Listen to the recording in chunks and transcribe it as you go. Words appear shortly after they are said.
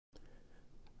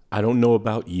I don't know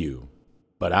about you,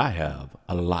 but I have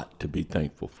a lot to be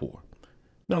thankful for.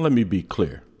 Now, let me be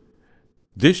clear.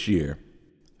 This year,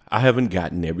 I haven't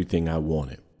gotten everything I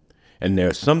wanted, and there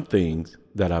are some things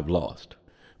that I've lost.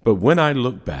 But when I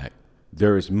look back,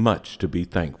 there is much to be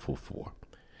thankful for.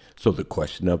 So the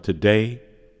question of today,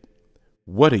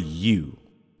 what are you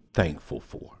thankful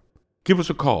for? Give us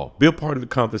a call. Be a part of the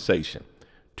conversation.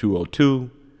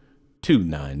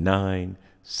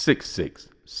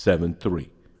 202-299-6673.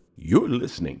 You're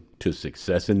listening to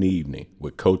Success in the Evening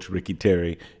with Coach Ricky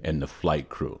Terry and the Flight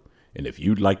Crew. And if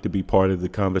you'd like to be part of the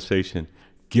conversation,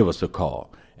 give us a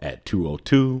call at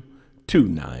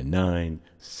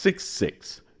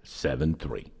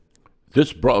 202-299-6673.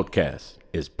 This broadcast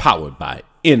is powered by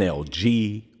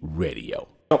NLG Radio.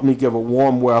 Help me give a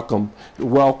warm welcome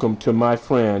to my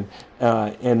friend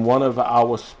and one of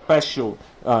our special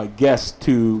guests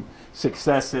to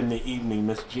Success in the Evening,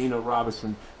 Miss Gina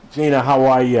Robinson. Gina, how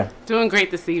are you? Doing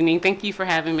great this evening. Thank you for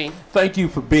having me. Thank you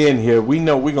for being here. We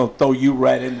know we're going to throw you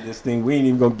right into this thing. We ain't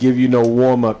even going to give you no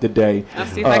warm-up today. I'll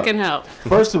see if I can help.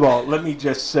 First of all, let me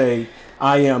just say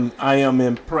I am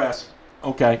impressed.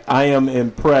 Okay, I am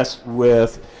impressed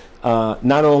with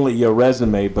not only your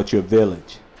resume, but your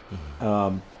village.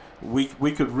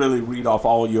 We could really read off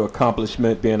all your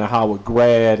accomplishment, being a Howard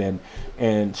grad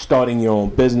and starting your own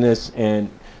business, and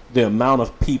the amount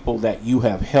of people that you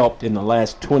have helped in the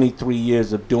last 23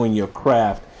 years of doing your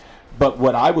craft. But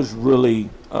what I was really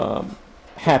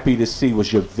happy to see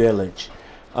was your village.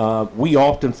 We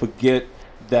often forget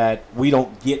that we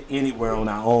don't get anywhere on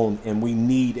our own, and we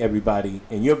need everybody.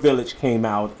 And your village came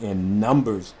out in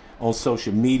numbers on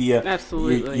social media.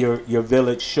 Absolutely. Your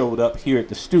village showed up here at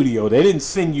the studio. They didn't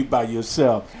send you by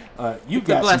yourself. It's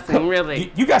a blessing,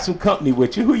 really. You got some company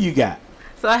with you. Who you got?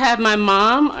 So I have my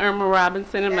mom, Irma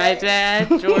Robinson, and my dad,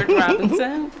 George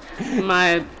Robinson,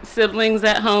 my siblings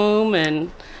at home,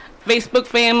 and Facebook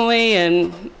family,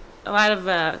 and a lot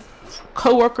of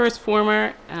co-workers,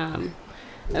 former,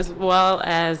 as well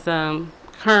as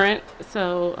current.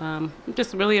 So I'm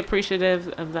just really appreciative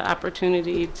of the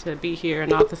opportunity to be here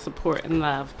and all the support and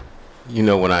love. You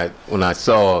know, when I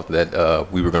saw that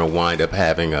we were going to wind up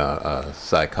having a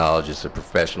psychologist, a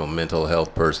professional mental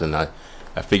health person,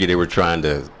 I figured they were trying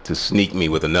to sneak me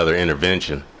with another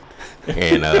intervention,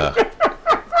 and I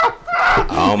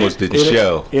almost didn't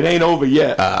show. It ain't over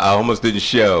yet. I almost didn't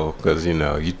show because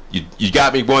you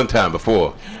got me one time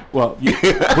before. Well, we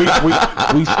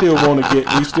still want to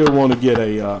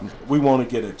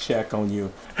get a check on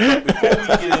you. Before we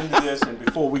get into this and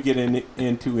before we get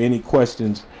into any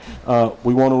questions,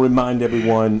 we want to remind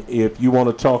everyone, if you want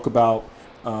to talk about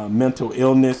mental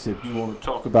illness, if you want to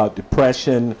talk about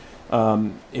depression,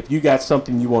 if you got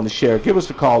something you want to share, give us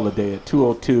a call today at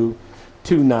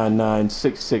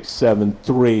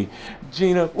 202-299-6673.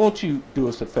 Gina, won't you do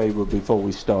us a favor before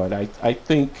we start? I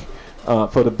think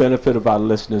for the benefit of our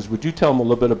listeners, would you tell them a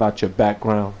little bit about your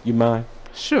background? You mind?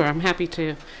 Sure, I'm happy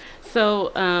to.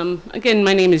 So, again,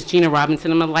 my name is Gina Robinson.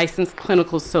 I'm a licensed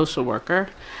clinical social worker,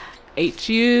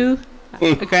 HU,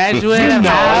 a graduate of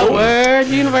Howard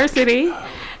University,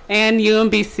 and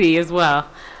UMBC as well.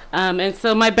 And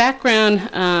so my background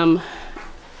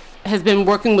has been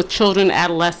working with children,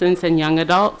 adolescents, and young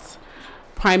adults,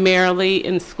 primarily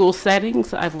in school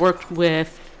settings. I've worked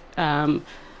with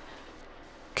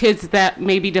kids that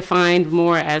may be defined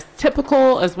more as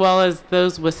typical, as well as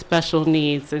those with special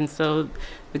needs. And so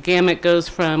the gamut goes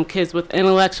from kids with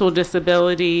intellectual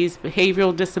disabilities,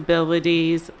 behavioral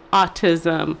disabilities,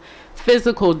 autism,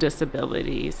 physical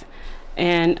disabilities.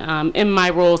 And in my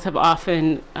roles have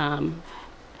often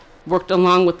worked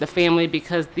along with the family,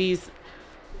 because these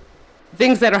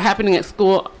things that are happening at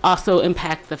school also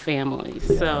impact the families.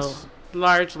 Yes. So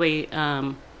largely,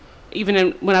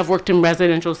 even when I've worked in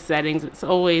residential settings, it's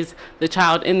always the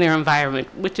child in their environment,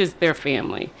 which is their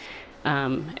family,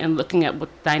 and looking at what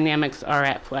dynamics are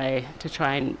at play to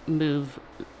try and move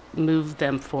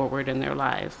them forward in their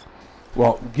lives.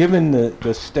 Well, given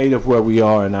the state of where we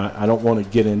are, and I don't want to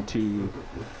get into,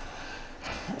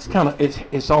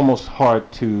 it's almost hard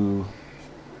to,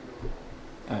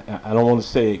 I don't want to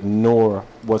say ignore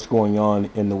what's going on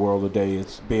in the world today.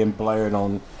 It's being blared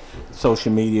on social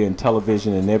media and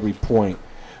television and every point.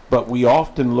 But we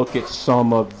often look at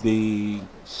some of the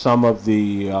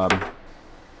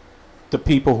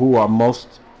people who are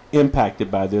most impacted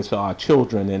by this, are our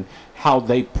children, and how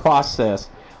they process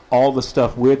all the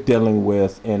stuff we're dealing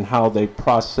with, and how they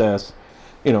process,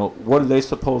 what are they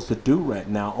supposed to do right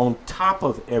now on top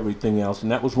of everything else.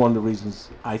 And that was one of the reasons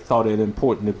I thought it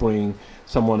important to bring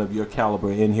someone of your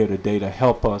caliber in here today to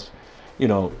help us,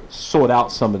 sort out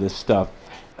some of this stuff.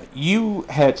 you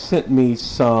had sent me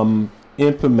some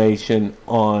information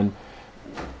on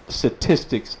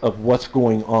statistics of what's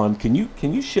going on. Can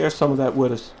you share some of that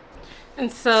with us?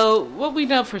 And so what we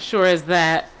know for sure is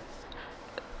that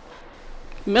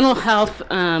mental health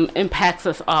impacts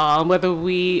us all, whether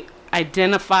we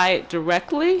identify it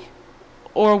directly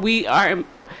or we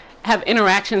have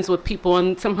interactions with people,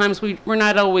 and sometimes we're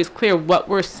not always clear what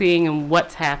we're seeing and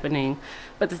what's happening.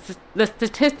 But the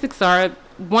statistics are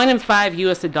 1 in 5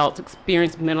 U.S. adults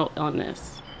experience mental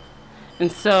illness.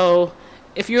 And so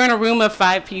if you're in a room of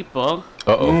 5 people...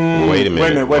 Wait a minute. Wait a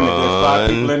minute. There's 5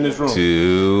 people in this room.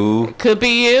 2. Could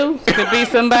be you, could be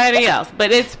somebody else,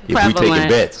 but it's prevalent. If we taking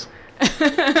bets.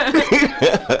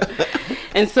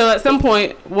 And so at some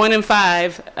point, 1 in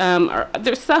 5,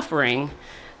 they're suffering.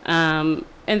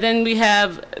 And then we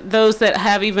have those that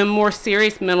have even more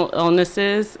serious mental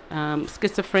illnesses,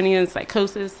 schizophrenia and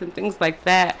psychosis and things like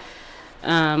that,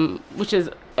 which is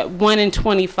 1 in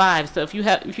 25. So if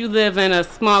you live in a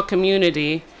small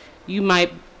community, you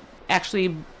might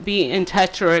actually be in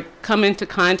touch or come into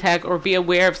contact or be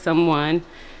aware of someone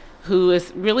who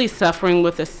is really suffering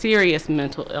with a serious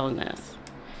mental illness.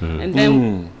 And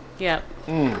then,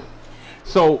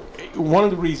 So one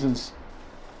of the reasons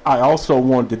I also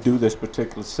wanted to do this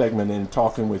particular segment and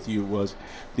talking with you was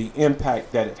the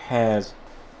impact that it has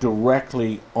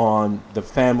directly on the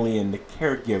family and the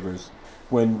caregivers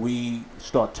when we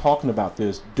start talking about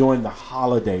this during the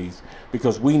holidays,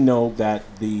 because we know that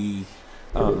the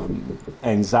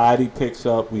anxiety picks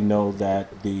up. We know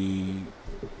that the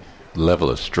level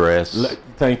of stress.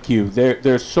 Thank you.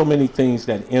 There's so many things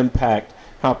that impact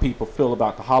how people feel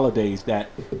about the holidays that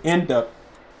end up,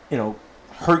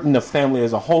 hurting the family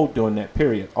as a whole during that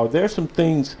period. Are there some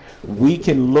things we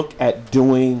can look at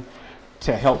doing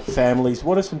to help families?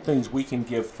 What are some things we can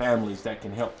give families that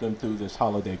can help them through this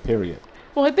holiday period?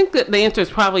 Well, I think that the answer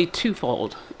is probably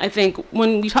twofold. I think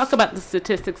when we talk about the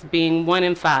statistics being 1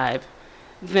 in 5,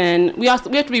 then we have to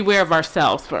be aware of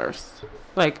ourselves first.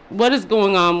 Like, what is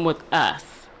going on with us?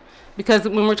 Because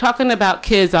when we're talking about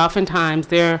kids, oftentimes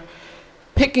they're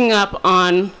picking up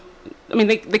on,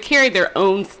 they carry their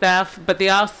own stuff, but they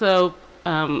also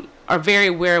are very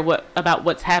aware about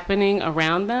what's happening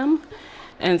around them.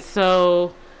 And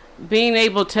so being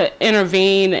able to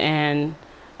intervene and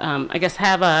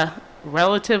have a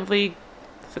relatively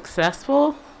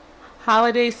successful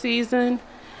holiday season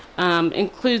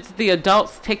includes the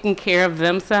adults taking care of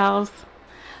themselves.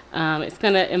 It's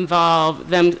going to involve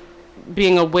them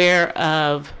being aware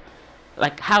of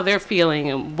how they're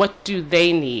feeling and what do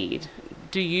they need.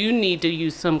 Do you need to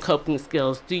use some coping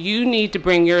skills? Do you need to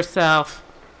bring yourself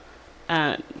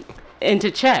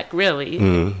into check,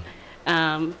 really?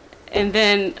 And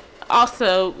then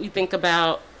also we think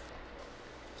about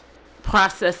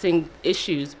processing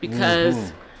issues,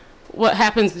 because what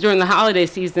happens during the holiday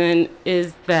season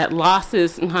is that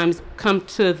losses sometimes come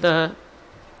to the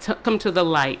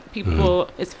light. People,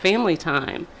 it's family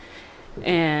time,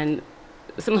 and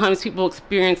sometimes people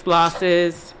experience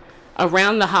losses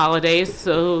around the holidays.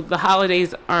 So the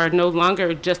holidays are no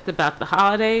longer just about the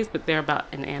holidays, but they're about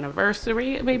an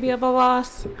anniversary maybe of a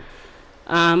loss.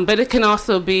 But it can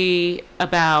also be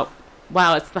about,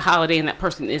 wow, it's the holiday and that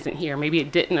person isn't here. Maybe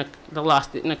the loss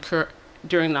didn't occur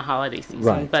during the holiday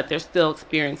season, but they're still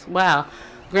experiencing, wow,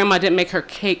 grandma didn't make her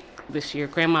cake this year.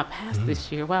 Grandma passed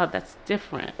this year. Wow, that's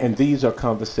different. And these are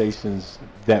conversations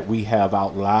that we have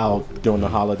out loud during the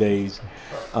holidays.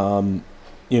 And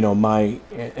I'm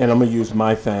gonna use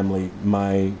my family.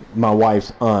 My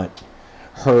wife's aunt,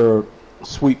 her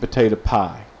sweet potato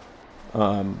pie.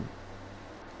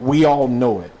 We all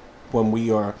know it when we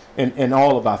are, and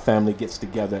all of our family gets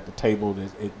together at the table.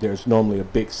 There's normally a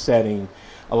big setting,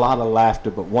 a lot of laughter.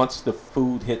 But once the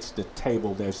food hits the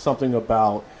table, there's something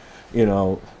about,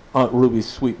 Aunt Ruby's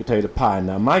sweet potato pie.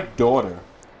 Now, my daughter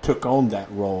took on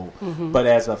that role, but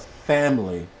as a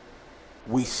family,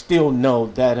 we still know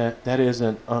that that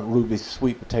isn't Aunt Ruby's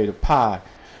sweet potato pie.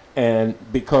 And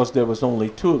because there was only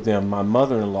 2 of them, my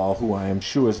mother-in-law, who I am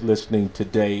sure is listening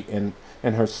today, and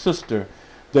her sister,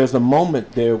 there's a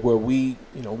moment there where we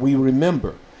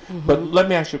remember. But let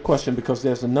me ask you a question, because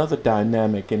there's another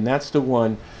dynamic, and that's the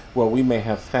one where we may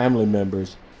have family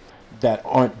members that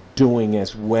aren't doing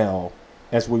as well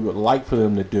as we would like for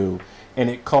them to do, and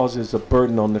it causes a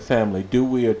burden on the family. Do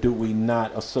we or do we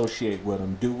not associate with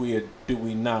them? Do we or do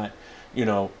we not,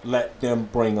 let them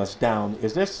bring us down?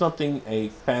 Is there something a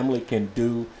family can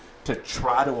do to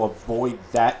try to avoid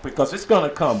that? Because it's going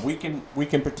to come. We can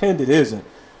pretend it isn't,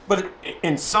 but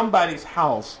in somebody's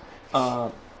house,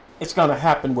 it's going to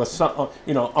happen where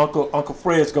Uncle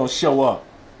Fred's going to show up,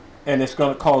 and it's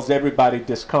going to cause everybody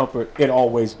discomfort. It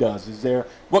always does.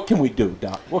 What can we do,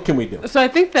 Doc? What can we do? So I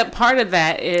think that part of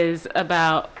that is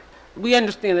about, we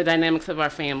understand the dynamics of our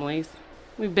families.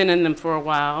 We've been in them for a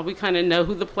while. We kind of know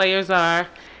who the players are,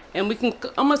 and we can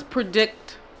almost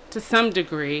predict to some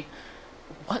degree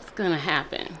what's going to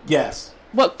happen. Yes.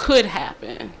 What could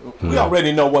happen. We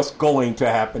already know what's going to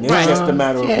happen. It's just a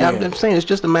matter of when. I'm saying it's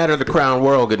just a matter of the crown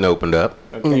world getting opened up.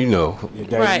 Okay. You know. Yeah,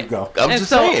 there you go. I'm and just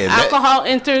so saying. Alcohol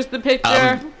enters the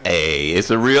picture. Hey, it's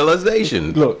a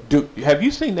realization. Look, have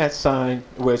you seen that sign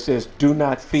where it says, do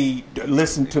not feed?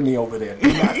 Listen to me over there.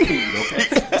 Do not feed,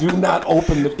 okay? Do not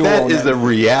open the door. That is a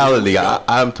reality.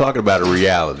 I'm talking about a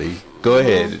reality. Go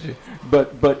ahead.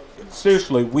 But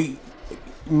seriously,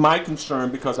 my concern,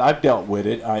 because I've dealt with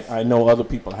it, I know other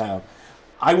people have,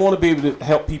 I want to be able to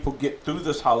help people get through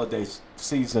this holiday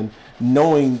season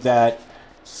knowing that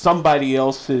somebody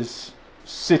else's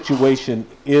situation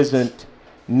isn't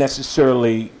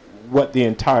necessarily what the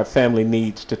entire family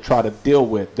needs to try to deal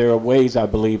with. There are ways, I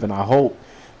believe, and I hope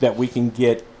that we can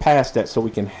get past that so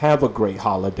we can have a great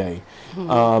holiday.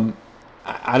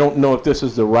 I don't know if this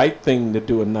is the right thing to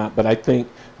do or not, but I think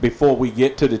before we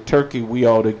get to the turkey, we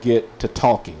ought to get to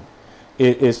talking.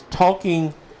 Is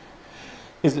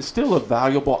it still a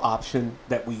valuable option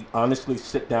that we honestly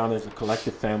sit down as a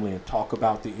collective family and talk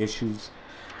about the issues?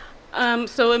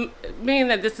 So being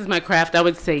that this is my craft, I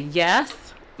would say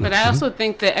yes, but I also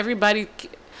think that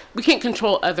we can't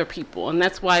control other people, and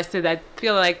that's why I said I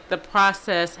feel like the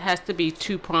process has to be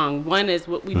two-pronged. One is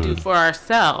what we do for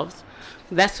ourselves.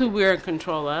 That's who we're in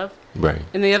control of. Right.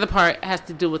 And the other part has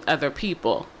to do with other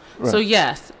people. Right. So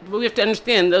yes, we have to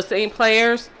understand those same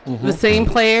players, the same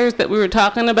players that we were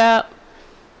talking about.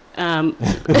 Talking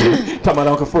about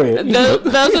Uncle Fred.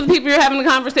 Those are the people you're having a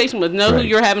conversation with. Know who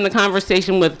you're having a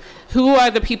conversation with. Who are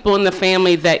the people in the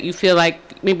family that you feel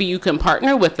like maybe you can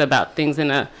partner with about things in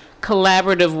a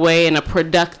collaborative way, in a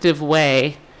productive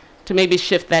way, to maybe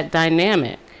shift that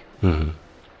dynamic.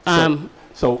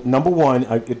 So number one,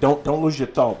 don't lose your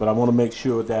thought, but I want to make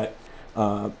sure that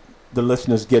the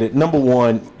listeners get it. Number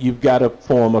one, you've got to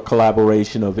form a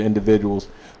collaboration of individuals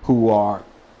who are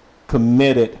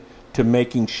committed to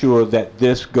making sure that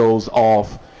this goes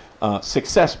off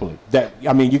successfully.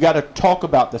 You got to talk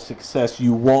about the success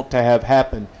you want to have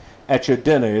happen at your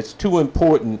dinner. It's too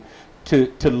important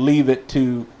to leave it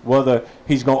to whether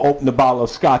he's going to open the bottle of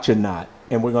scotch or not.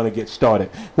 And we're going to get started.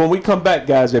 When we come back,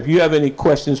 guys, if you have any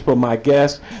questions for my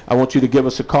guest, I want you to give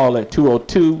us a call at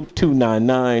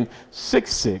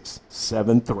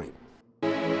 202-299-6673.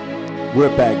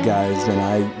 We're back, guys, and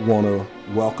I want to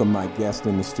welcome my guest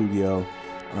in the studio,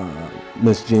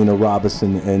 Miss Gina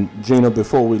Robinson. And Gina,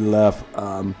 before we left,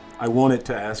 I wanted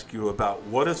to ask you about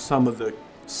what are some of the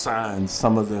signs,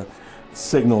 some of the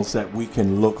signals that we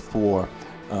can look for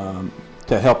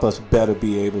to help us better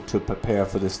be able to prepare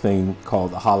for this thing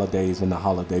called the holidays and the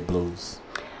holiday blues?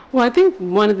 Well, I think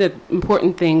one of the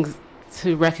important things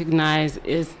to recognize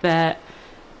is that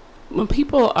when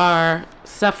people are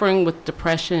suffering with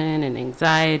depression and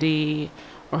anxiety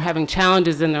or having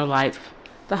challenges in their life,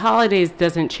 the holidays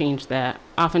doesn't change that.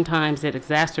 Oftentimes it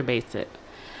exacerbates it.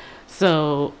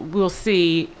 So we'll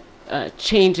see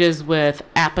changes with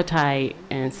appetite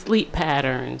and sleep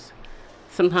patterns.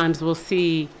 Sometimes we'll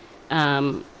see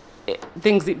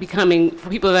things becoming, for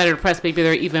people that are depressed, maybe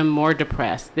they're even more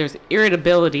depressed. There's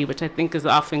irritability, which I think is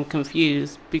often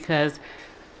confused because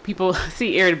people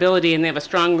see irritability and they have a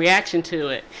strong reaction to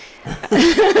it.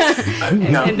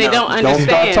 and they don't understand.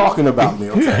 Don't start talking about me,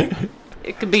 okay?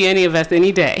 It could be any of us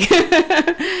any day.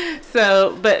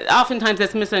 But oftentimes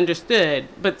that's misunderstood.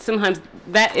 But sometimes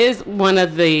that is one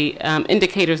of the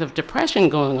indicators of depression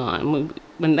going on,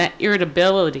 when that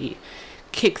irritability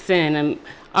kicks in. And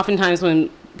oftentimes when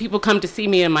people come to see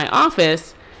me in my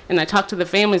office and I talk to the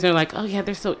families, they're like, oh yeah,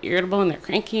 they're so irritable and they're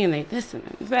cranky and they this and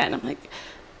that. And I'm like,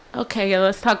 okay, yeah,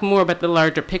 let's talk more about the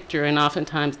larger picture. And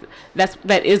oftentimes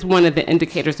that is one of the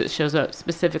indicators that shows up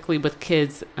specifically with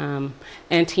kids and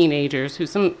teenagers,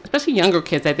 especially younger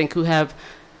kids, I think, who have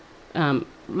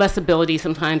less ability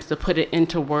sometimes to put it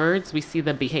into words. We see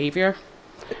the behavior.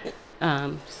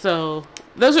 So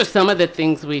those are some of the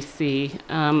things we see.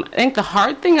 I think the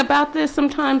hard thing about this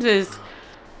sometimes is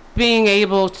being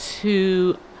able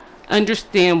to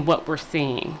understand what we're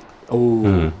seeing.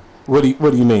 Oh, what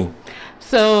do you mean?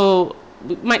 So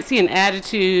we might see an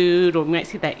attitude, or we might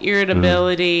see that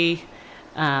irritability,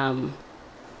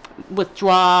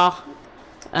 withdrawal,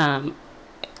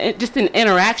 just an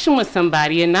interaction with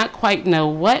somebody and not quite know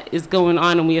what is going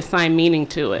on, and we assign meaning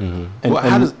to it.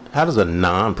 Well, how does a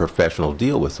non-professional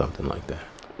deal with something like that?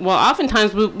 Well,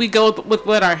 oftentimes we go with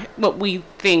what we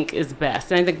think is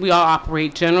best, and I think we all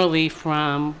operate generally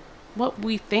from what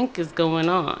we think is going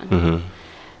on. Mm-hmm.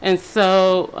 And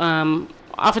so,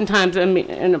 oftentimes, I mean,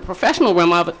 in a professional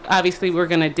realm, obviously, we're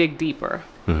going to dig deeper.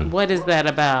 Mm-hmm. What is that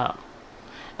about?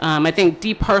 I think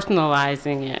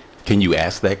depersonalizing it. Can you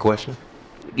ask that question?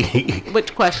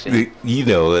 Which question? You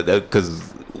know, because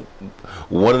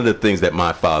one of the things that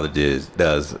my father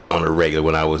does on a regular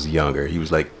when I was younger, he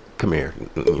was like, "Come here,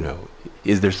 you know,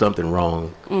 is there something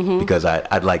wrong? Mm-hmm. Because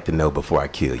I'd like to know before I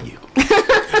kill you."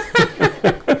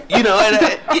 You know, and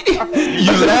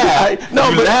you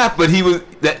laugh, but he was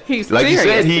that. He's like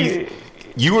serious. you said,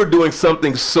 you were doing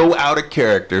something so out of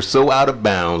character, so out of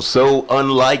bounds, so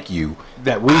unlike you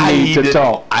that we need to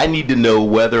talk. I need to know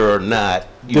whether or not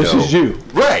this is you,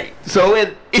 right? So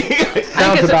it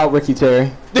sounds about Ricky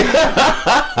Terry.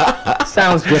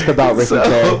 Sounds just about Ricky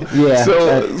Terry. Yeah.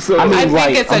 So I mean, I think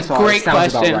right. it's I'm a sorry, great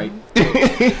sounds about question. right.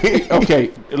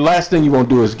 Okay, last thing you want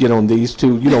to do is get on these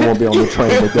two. You don't want to be on the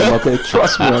train with them. Okay,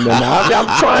 trust me on that. Now,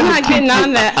 I'm trying I'm not getting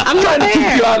on that. I'm trying not to keep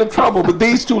there. you out of trouble, but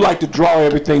these two like to draw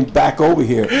everything back over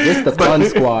here. This the fun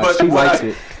squad. She likes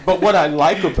it. But what I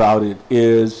like about it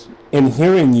is, in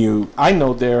hearing you, I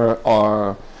know there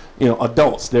are,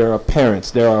 adults, there are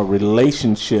parents, there are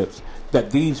relationships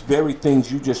that these very things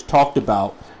you just talked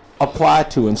about apply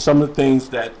to, and some of the things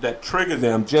that trigger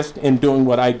them just in doing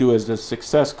what I do as a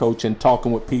success coach and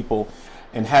talking with people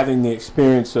and having the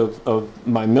experience of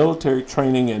my military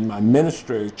training and my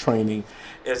ministry training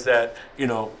is that,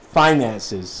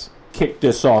 finances kick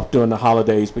this off during the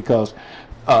holidays because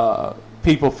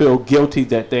people feel guilty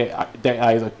that they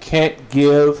either can't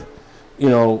give,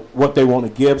 what they want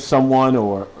to give someone,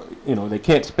 or, they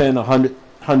can't spend $100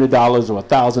 or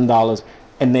 $1,000,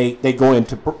 and they go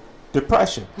into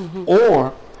depression, Mm-hmm.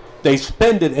 or they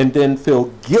spend it and then feel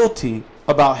guilty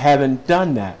about having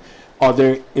done that.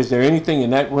 Is there anything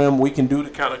in that realm we can do to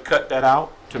kind of cut that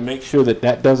out to make sure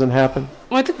that doesn't happen?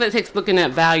 Well, I think that takes looking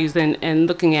at values and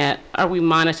looking at, are we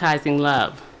monetizing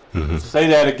love? Mm-hmm. Say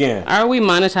that again. Are we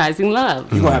monetizing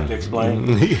love? You're going to have to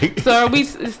explain. So are we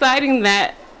deciding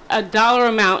that a dollar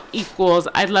amount equals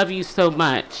I love you so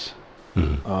much?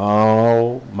 Mm-hmm.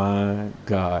 Oh my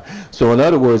God. So in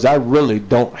other words, I really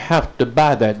don't have to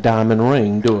buy that diamond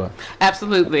ring, do I?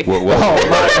 Absolutely. Well,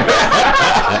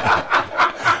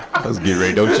 let's get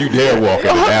ready. Don't you dare walk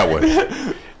into that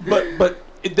one. But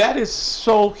that is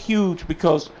so huge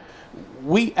because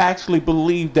we actually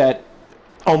believe that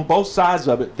on both sides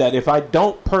of it, that if I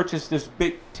don't purchase this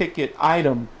big ticket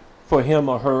item for him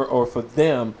or her or for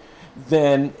them,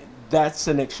 then that's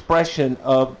an expression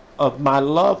of my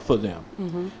love for them.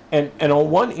 Mm-hmm. And on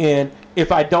one end,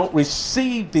 if I don't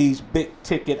receive these big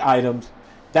ticket items,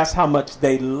 that's how much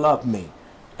they love me.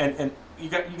 And you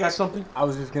got something? I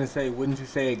was just gonna say, wouldn't you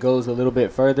say it goes a little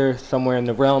bit further, somewhere in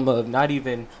the realm of not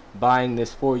even buying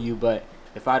this for you, but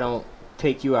if I don't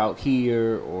take you out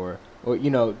here, or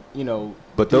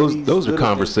But those are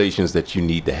conversations that you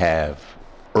need to have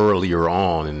earlier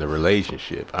on in the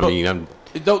relationship.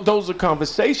 Those are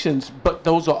conversations, but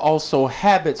those are also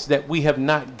habits that we have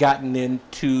not gotten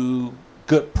into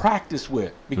good practice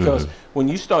with. Because when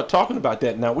you start talking about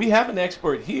that, now we have an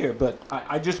expert here, but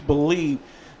I just believe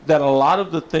that a lot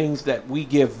of the things that we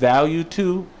give value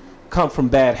to come from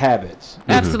bad habits.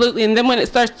 Absolutely. And then when it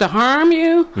starts to harm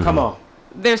you, Come on.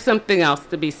 there's something else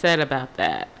to be said about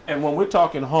that. And when we're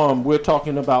talking harm, we're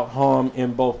talking about harm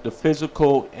in both the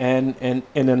physical and in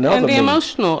another And the means.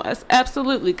 emotional,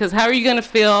 absolutely. Because how are you going to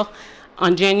feel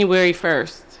on January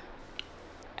 1st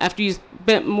after you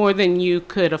spent more than you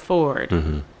could afford?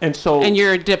 And so, And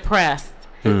you're depressed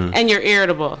and you're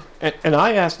irritable. and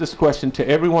I ask this question to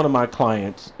every one of my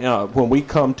clients when we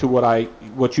come to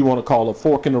what you want to call a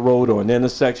fork in the road or an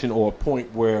intersection or a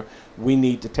point where we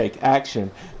need to take action.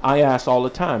 I ask all the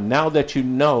time, now that you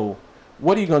know,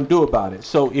 what are you going to do about it?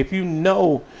 So if you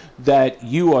know that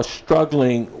you are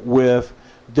struggling with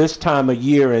this time of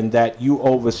year and that you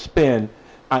overspend,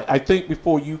 I think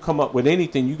before you come up with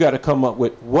anything, you got to come up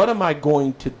with, what am I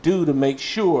going to do to make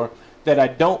sure that I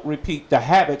don't repeat the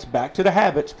habits, back to the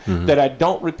habits, that I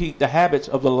don't repeat the habits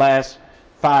of the last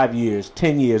 5 years,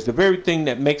 10 years. The very thing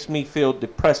that makes me feel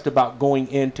depressed about going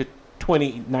into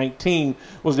 2019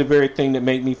 was the very thing that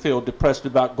made me feel depressed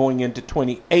about going into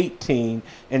 2018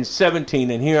 and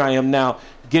 17, and here I am now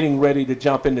getting ready to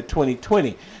jump into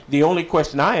 2020. The only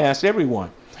question I ask everyone,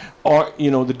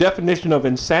 the definition of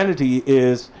insanity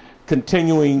is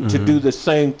continuing to do the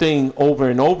same thing over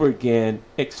and over again,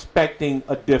 expecting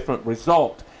a different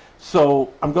result.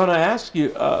 So I'm going to ask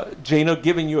you, Gina,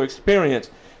 given your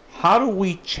experience, how do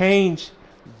we change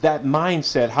that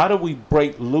mindset? How do we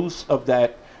break loose of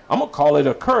that I'm going to call it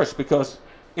a curse, because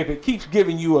if it keeps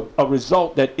giving you a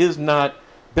result that is not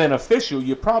beneficial,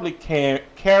 you're probably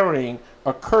carrying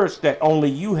a curse that only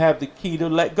you have the key to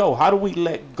let go. How do we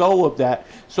let go of that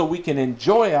so we can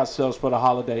enjoy ourselves for the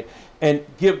holiday and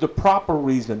give the proper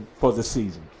reason for the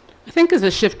season? I think it's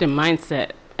a shift in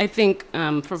mindset. I think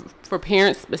for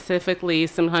parents specifically,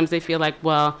 sometimes they feel like,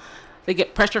 well, they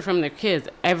get pressure from their kids.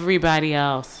 Everybody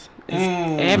else is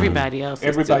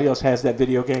has that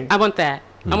video game. I want that.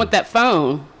 I want that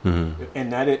phone.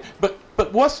 And that is, but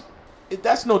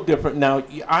that's no different now.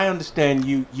 I understand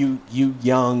you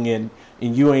young and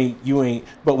you ain't.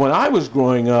 But when I was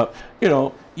growing up,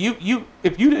 you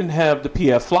if you didn't have the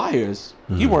PF Flyers,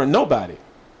 you weren't nobody.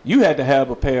 You had to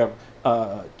have a pair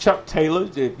of Chuck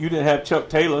Taylors. If you didn't have Chuck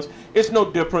Taylors, it's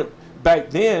no different back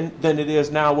then than it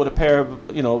is now with a pair of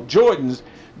Jordans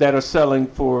that are selling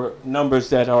for numbers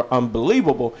that are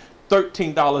unbelievable.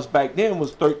 $13 back then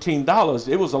was $13.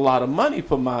 It was a lot of money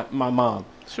for my mom.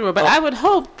 Sure, but I would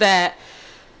hope that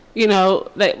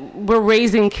that we're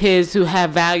raising kids who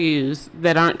have values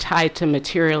that aren't tied to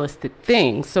materialistic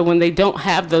things. So when they don't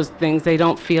have those things, they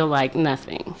don't feel like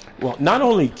nothing. Well, not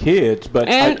only kids, but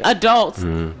adults,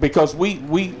 because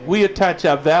we attach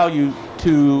our value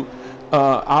to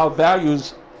our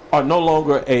values are no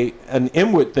longer an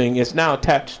inward thing. It's now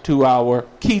attached to our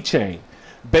keychain,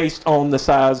 based on the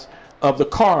size of the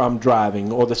car I'm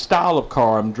driving, or the style of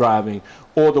car I'm driving,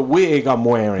 or the wig I'm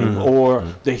wearing, or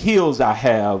the heels I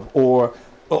have, or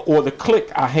the clique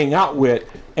I hang out with.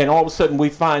 And all of a sudden we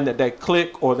find that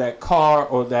clique or that car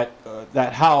or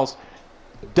that house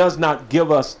does not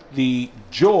give us the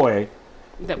joy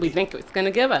that we think it's going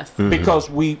to give us. Because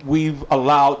we've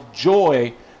allowed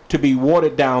joy to be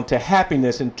watered down to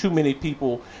happiness, and too many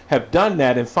people have done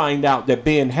that and find out that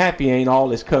being happy ain't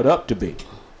all it's cut up to be.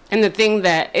 And the thing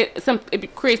that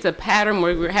it creates a pattern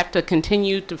where we have to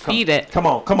continue to feed it. Come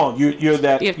on. You're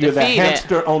that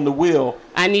hamster on the wheel.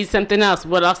 I need something else.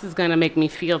 What else is going to make me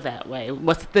feel that way?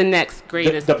 What's the next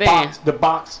greatest thing? The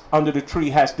box under the tree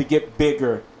has to get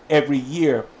bigger every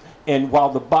year. And while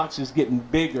the box is getting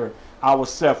bigger, our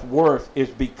self-worth is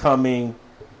becoming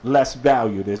less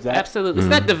valued. Is that? Absolutely. It's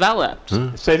not developed.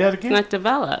 Say that again? It's not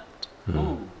developed.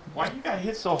 Ooh. Why you got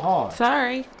hit so hard?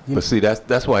 Sorry. But see,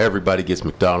 that's why everybody gets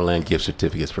McDonald's gift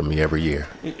certificates from me every year.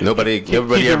 Nobody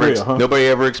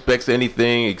ever expects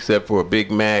anything except for a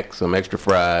Big Mac, some extra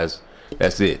fries.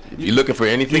 That's it. If you're looking for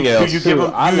anything else, you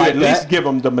at least give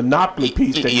them the Monopoly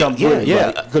piece that comes with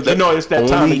it. Because it's that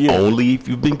time of year. Only if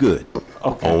you've been good.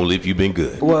 Okay. Only if you've been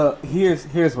good. Well,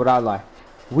 here's what I like.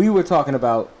 We were talking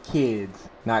about kids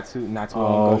not too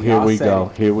long ago. Here we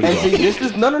go. And see, this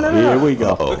is no. Here we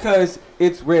go. Because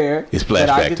it's rare it's that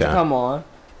I get time. to come on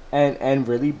and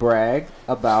really brag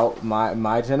about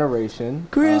my generation.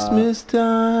 Christmas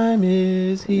time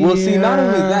is here. Well, see, not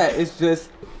only that, it's just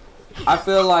I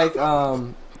feel like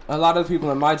a lot of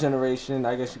people in my generation,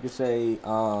 I guess you could say,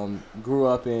 grew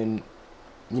up in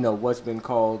what's been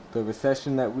called the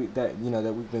recession that we've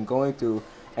been going through,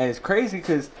 and it's crazy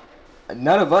because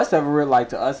none of us ever really,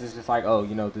 to us it's just like,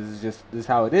 this is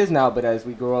how it is now. But as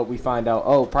we grow up, we find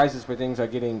out, prices for things are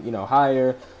getting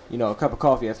higher. A cup of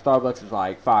coffee at Starbucks is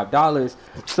like $5.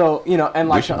 So and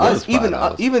like to us,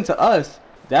 even to us,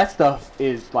 that stuff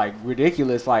is like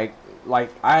ridiculous. Like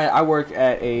I work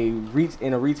at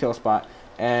in a retail spot,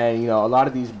 and a lot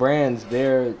of these brands,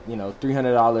 they're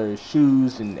 $300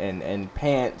 shoes and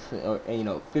pants, or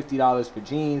 $50 for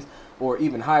jeans, or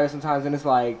even higher sometimes, and it's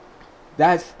like.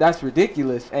 That's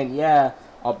ridiculous, and yeah,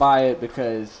 I'll buy it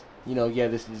because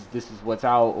this is what's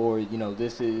out, or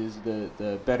this is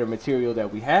the better material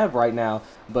that we have right now.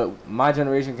 But my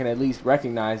generation can at least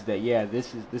recognize that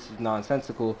this is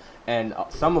nonsensical, and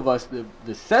some of us,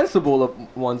 the sensible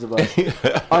ones of us,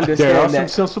 understand there are that.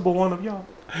 Some sensible one of y'all.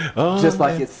 Just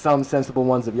like it's some sensible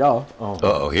ones of y'all.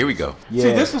 Here we go. Yeah.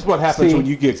 See, this is what happens when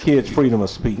you give kids freedom of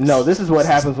speech. No, this is what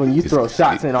happens when you throw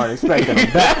shots and aren't expecting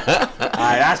them back. All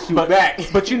right, I shoot back.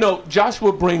 But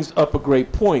Joshua brings up a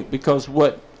great point, because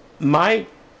what my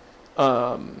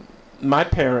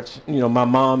parents, my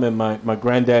mom and my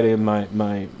granddaddy and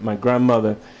my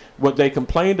grandmother, what they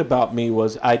complained about me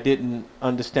was I didn't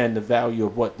understand the value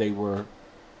of what they were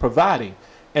providing.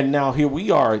 And now here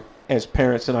we are as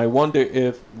parents, and I wonder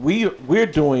if we're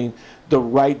doing the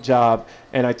right job.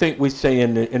 And I think we say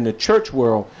in the church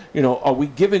world, are we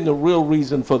giving the real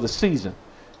reason for the season?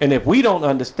 And if we don't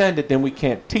understand it, then we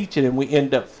can't teach it, and we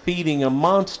end up feeding a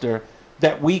monster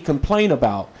that we complain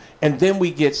about. And then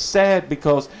we get sad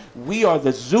because we are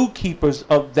the zookeepers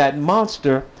of that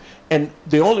monster. And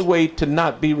the only way to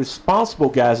not be responsible,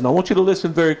 guys, and I want you to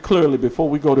listen very clearly before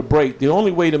we go to break, the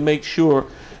only way to make sure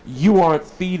you aren't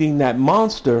feeding that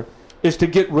monster is to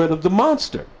get rid of the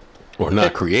monster. Or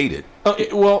not create it.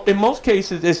 Well, in most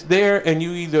cases, it's there, and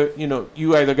you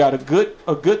either got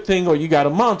a good thing or you got a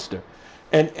monster,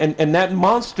 and that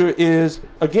monster is,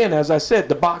 again, as I said,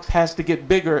 the box has to get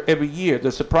bigger every year.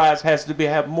 The surprise has to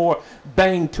have more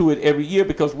bang to it every year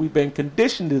because we've been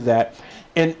conditioned to that,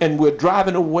 and we're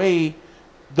driving away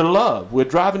the love. We're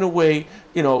driving away.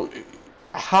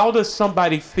 How does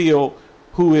somebody feel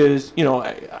who is?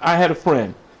 I had a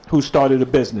friend who started a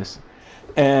business,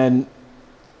 and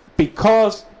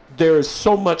because there is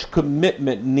so much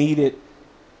commitment needed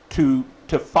to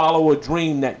follow a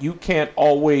dream that you can't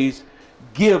always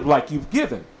give like you've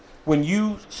given. When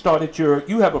you started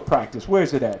you have a practice. Where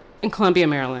is it at? In Columbia,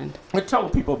 Maryland. Tell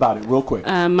people about it real quick.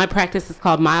 My practice is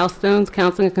called Milestones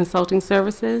Counseling and Consulting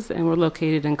Services, and we're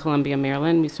located in Columbia,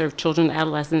 Maryland. We serve children,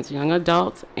 adolescents, young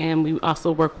adults, and we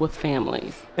also work with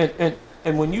families. And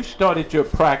when you started your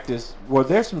practice, were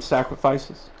there some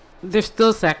sacrifices? There's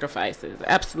still sacrifices,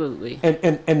 absolutely.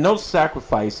 And those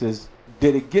sacrifices,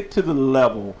 did it get to the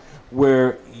level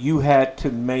where you had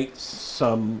to make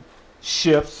some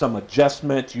shifts, some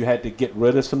adjustments, you had to get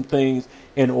rid of some things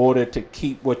in order to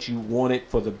keep what you wanted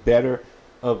for the better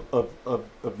of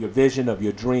your vision, of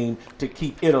your dream, to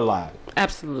keep it alive?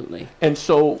 Absolutely. And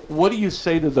so what do you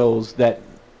say to those that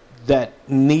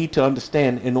need to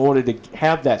understand, in order to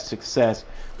have that success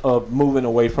of moving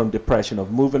away from depression,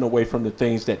 of moving away from the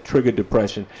things that trigger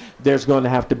depression, there's going to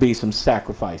have to be some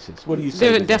sacrifices? What do you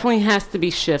say? There definitely has to be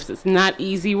shifts. It's not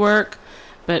easy work,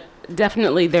 but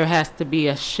definitely there has to be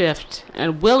a shift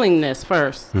and willingness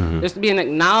first. There's to be an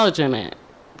acknowledgement.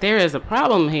 There is a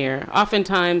problem here.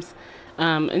 Oftentimes,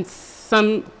 in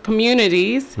some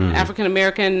communities, African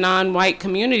American, non-white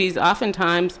communities,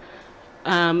 oftentimes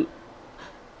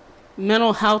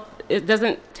mental health, it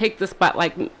doesn't take the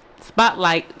spotlight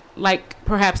like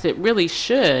perhaps it really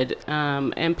should,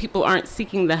 and people aren't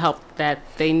seeking the help that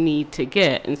they need to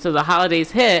get. And so the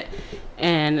holidays hit,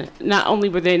 and not only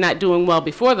were they not doing well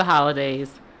before the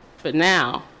holidays, but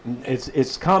now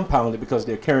it's compounded because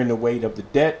they're carrying the weight of the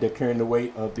debt, they're carrying the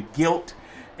weight of the guilt,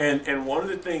 and one of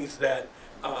the things that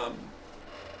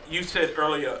you said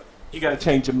earlier, you got to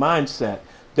change your mindset.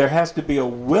 There has to be a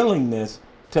willingness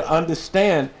to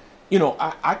understand,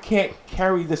 I can't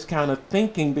carry this kind of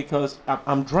thinking because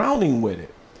I'm drowning with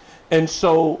it. And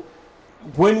so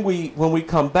when we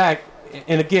come back,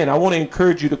 and again, I want to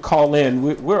encourage you to call in.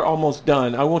 We're almost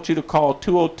done. I want you to call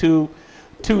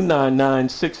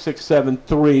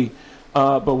 202-299-6673.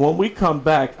 But when we come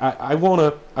back, I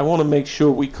want to make sure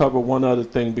we cover one other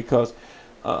thing, because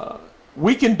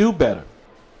we can do better.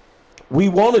 We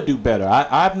want to do better.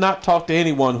 I've not talked to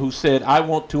anyone who said, I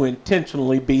want to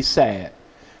intentionally be sad.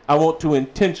 I want to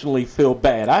intentionally feel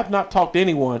bad. I've not talked to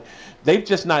anyone. They've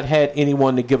just not had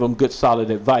anyone to give them good,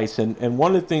 solid advice. And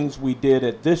one of the things we did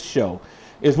at this show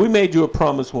is we made you a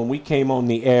promise when we came on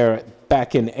the air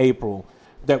back in April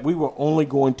that we were only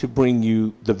going to bring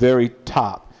you the very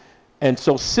top. And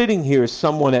so sitting here is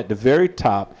someone at the very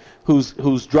top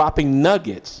who's dropping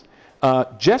nuggets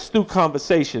just through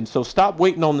conversation. So stop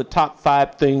waiting on the top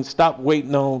 5 things. Stop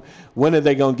waiting on when are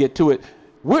they going to get to it.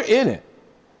 We're in it,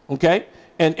 okay?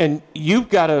 And you've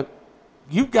got to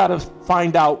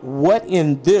find out what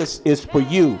in this is for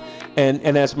you.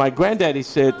 And as my granddaddy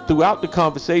said, throughout the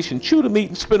conversation, chew the meat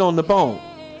and spit on the bone.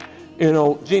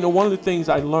 Gina, one of the things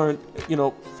I learned,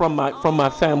 from my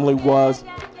family was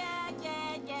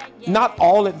not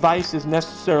all advice is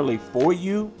necessarily for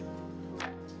you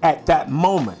at that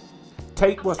moment.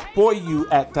 Take what's for you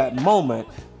at that moment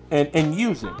and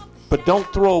use it. But don't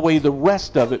throw away the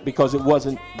rest of it because it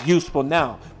wasn't useful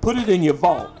now. Put it in your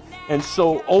vault. And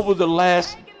so over the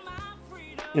last,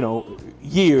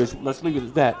 years, let's leave it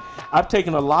at that, I've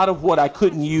taken a lot of what I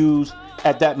couldn't use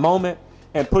at that moment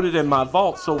and put it in my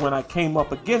vault. So when I came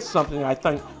up against something, I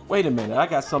think, wait a minute, I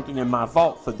got something in my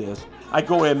vault for this. I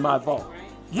go in my vault.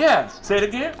 Yes, say it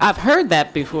again. I've heard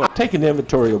that before. Take an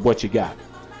inventory of what you got.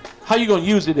 How you going to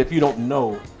use it if you don't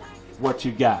know what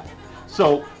you got?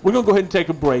 So we're going to go ahead and take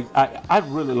a break. I'd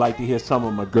really like to hear some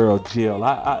of my girl, Jill.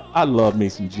 I love me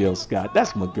some Jill Scott.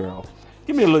 That's my girl.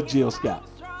 Give me a little Jill Scott.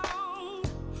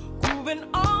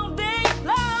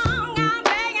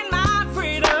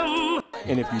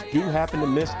 And if you do happen to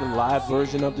miss the live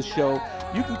version of the show,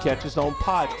 you can catch us on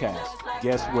podcast.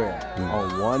 Guess where?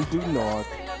 On One Due North.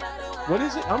 What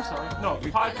is it? I'm sorry. No, the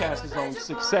podcast is on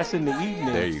Success in the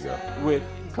Evening. There you go. With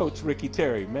Coach Ricky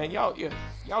Terry. Man, y'all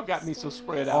got me so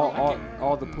spread out.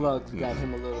 All the plugs got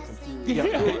him a little confused.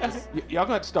 Y'all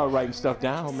got to start writing stuff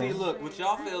down, man. See, look, what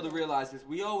y'all fail to realize is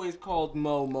we always called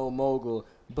Mo Mogul,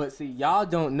 But see, y'all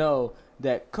don't know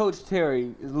that Coach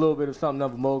Terry is a little bit of something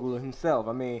of a mogul himself.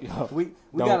 I mean, we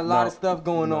got a lot of stuff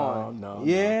going on.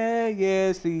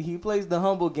 Yeah. See, he plays the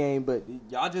humble game, but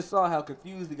y'all just saw how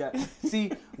confused he got.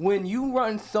 See, when you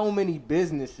run so many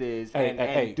businesses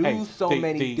and do so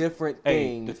many different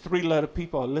things. The three-letter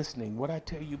people are listening. What I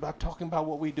tell you about talking about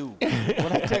what we do.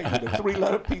 What I tell you, the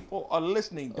three-letter people are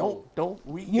listening. Don't.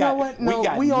 We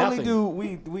only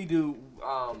do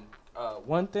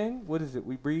one thing. What is it?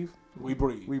 We breathe. We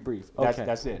breathe. Okay.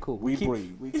 That's it. Cool. We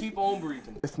breathe. We keep on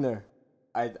breathing. Listener,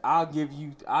 I'll give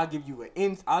you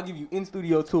in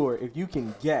studio tour if you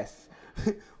can guess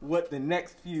what the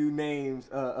next few names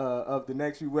of the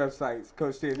next few websites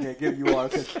Coach Terry's gonna give you are,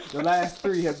 because the last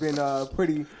three have been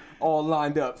pretty all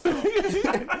lined up. So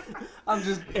I'm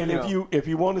just if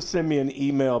you want to send me an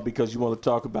email because you want to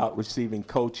talk about receiving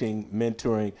coaching,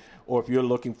 mentoring, or if you're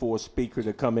looking for a speaker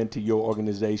to come into your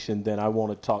organization, then I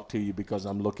want to talk to you because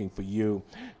I'm looking for you.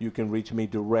 You can reach me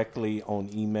directly on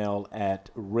email at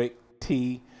rick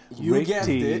t at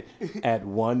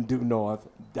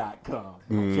oneduenorth.com.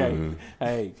 Okay.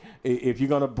 Hey, if you're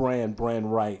gonna brand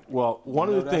right. Well, one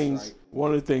of the things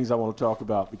I want to talk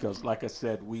about, because like I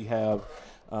said, we have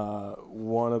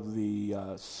one of the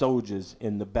soldiers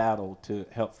in the battle to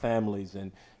help families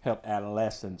and help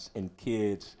adolescents and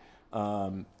kids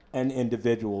and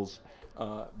individuals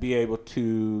be able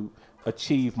to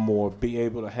achieve more, be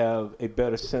able to have a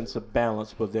better sense of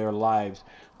balance for their lives.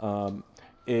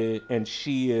 And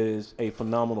she is a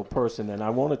phenomenal person. And I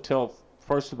want to tell,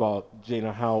 first of all, Gina,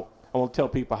 I want to tell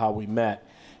people how we met.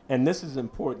 And this is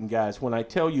important, guys. When I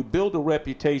tell you build a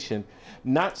reputation,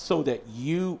 not so that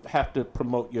you have to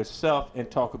promote yourself and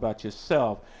talk about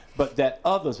yourself, but that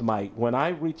others might. When I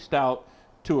reached out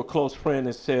to a close friend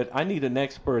and said, I need an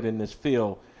expert in this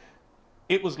field,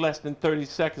 it was less than 30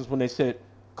 seconds when they said,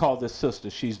 call this sister.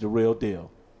 She's the real deal.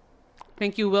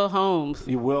 Thank you, Will Holmes.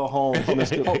 Will Holmes,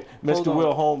 Mr.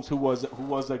 Will Holmes, who was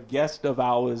a guest of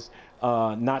ours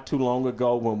not too long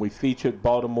ago when we featured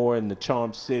Baltimore in the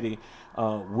Charm City.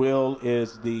 Will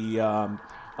is the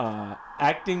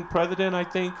acting president, I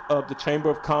think, of the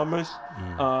Chamber of Commerce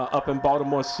up in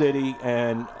Baltimore City.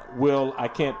 And Will, I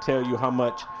can't tell you how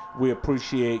much we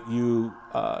appreciate you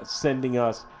sending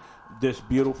us this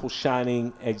beautiful,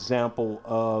 shining example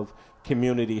of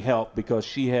community help, because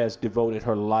she has devoted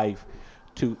her life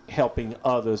to helping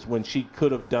others when she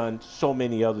could have done so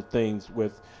many other things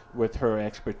with her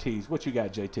expertise. What you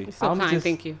got, JT? You're so kind,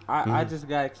 thank you. I just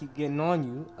gotta keep getting on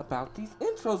you about these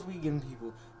intros we giving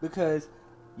people, because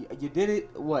you did it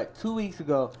 2 weeks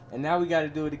ago, and now we got to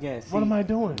do it again. See, what am I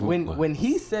doing? When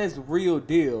he says real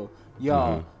deal,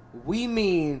 y'all, we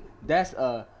mean that's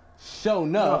a show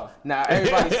enough. Now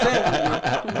everybody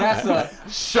said that's a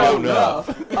show enough.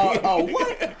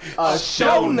 What? A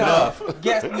show enough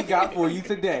guest we got for you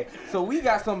today. So we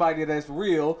got somebody that's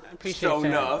real show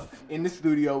enough in the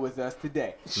studio with us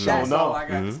today. That's all I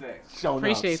got to say. Show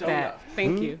appreciate enough. that.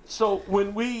 Thank you. So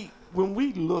when we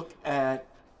look at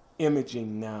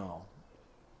imaging now,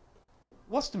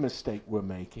 what's the mistake we're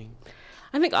making?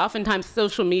 I think oftentimes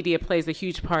social media plays a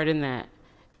huge part in that.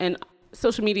 And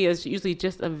social media is usually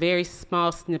just a very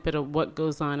small snippet of what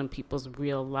goes on in people's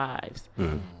real lives.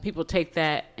 People take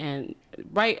that and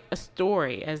write a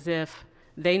story as if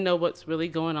they know what's really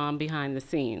going on behind the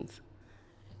scenes,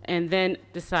 and then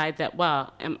decide that,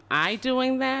 wow, am I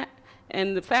doing that?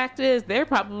 And the fact is, they're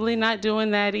probably not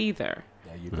doing that either.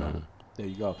 There you go. There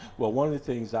you go. Well, one of the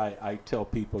things I tell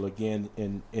people, again,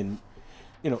 in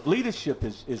leadership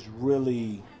is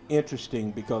really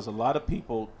interesting, because a lot of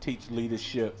people teach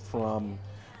leadership from,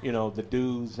 the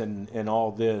do's and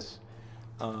all this.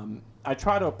 I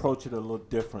try to approach it a little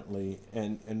differently,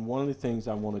 and one of the things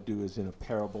I want to do is in a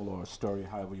parable or a story,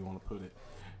 however you want to put it.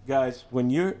 Guys, when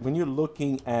you're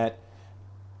looking at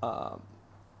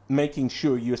making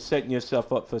sure you're setting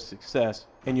yourself up for success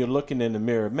and you're looking in the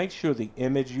mirror, make sure the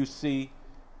image you see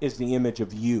is the image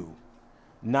of you,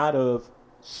 not of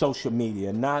social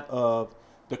media, not of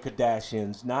the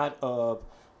Kardashians, not of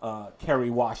Kerry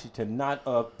Washington, not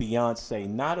of Beyonce,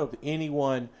 not of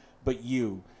anyone but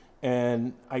you.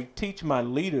 And I teach my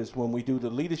leaders when we do the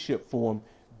leadership forum,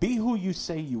 be who you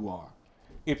say you are.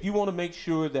 If you want to make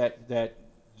sure that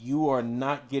you are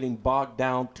not getting bogged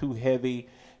down too heavy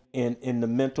in the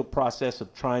mental process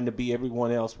of trying to be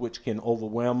everyone else, which can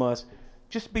overwhelm us,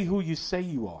 just be who you say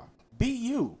you are. Be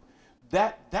you.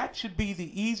 That should be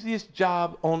the easiest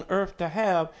job on earth to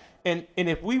have. And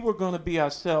if we were going to be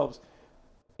ourselves,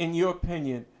 in your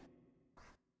opinion,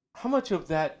 how much of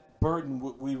that burden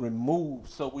would we remove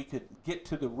so we could get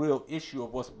to the real issue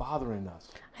of what's bothering us?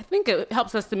 I think it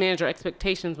helps us to manage our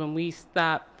expectations when we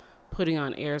stop putting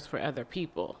on airs for other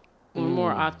people. We're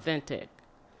more authentic.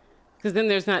 Because then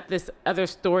there's not this other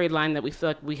storyline that we feel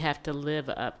like we have to live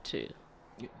up to.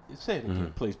 Say it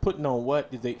again, please. Putting on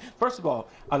what? First of all,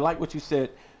 I like what you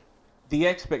said. The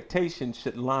expectation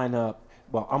should line up.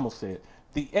 Well, I'm going to say it.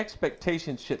 The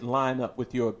expectation should line up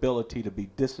with your ability to be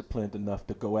disciplined enough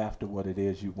to go after what it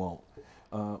is you want.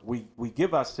 We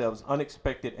give ourselves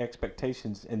unexpected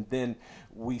expectations, and then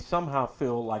we somehow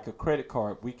feel like a credit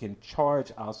card. We can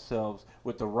charge ourselves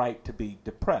with the right to be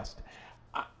depressed.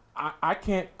 I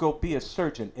can't go be a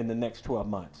surgeon in the next 12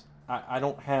 months. I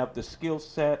don't have the skill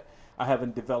set. I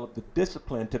haven't developed the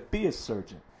discipline to be a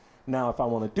surgeon. Now, if I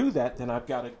want to do that, then I've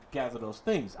got to gather those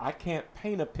things. I can't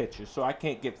paint a picture, so I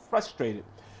can't get frustrated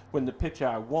when the picture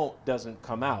I want doesn't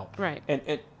come out. Right.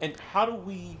 And how do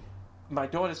we, my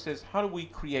daughter says, how do we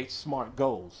create smart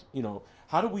goals?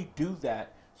 How do we do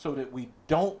that so that we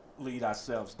don't lead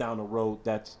ourselves down a road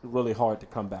that's really hard to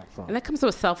come back from? And that comes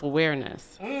with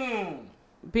self-awareness.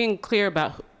 Being clear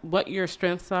about what your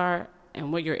strengths are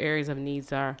and what your areas of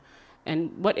needs are,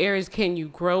 and what areas can you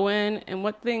grow in, and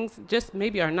what things just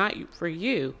maybe are not for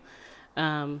you.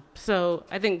 So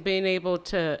I think being able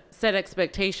to set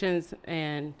expectations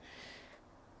and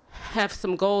have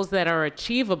some goals that are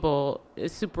achievable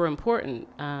is super important.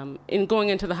 In going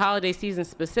into the holiday season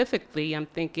specifically, I'm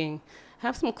thinking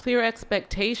have some clear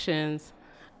expectations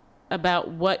about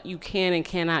what you can and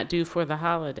cannot do for the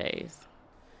holidays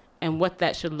and what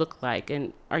that should look like.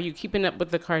 And are you keeping up with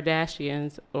the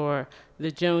Kardashians or the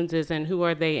Joneses, and who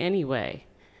are they anyway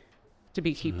to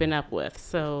be keeping up with?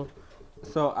 So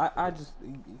I just,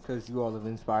 because you all have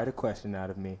inspired a question out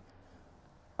of me.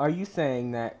 Are you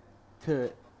saying that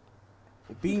to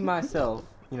be myself,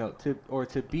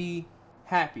 to be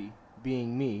happy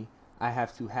being me, I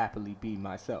have to happily be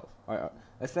myself?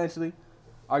 Essentially,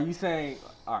 are you saying,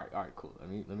 all right, cool. Let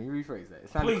me rephrase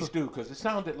that. Please do, because it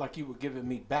sounded like you were giving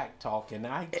me back talk, and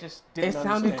I just didn't understand. It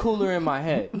sounded cooler in my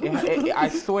head. I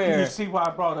swear. You see why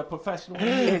I brought a professional?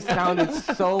 It sounded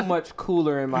so much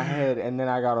cooler in my head, and then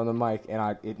I got on the mic,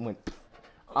 and it went.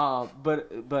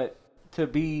 But to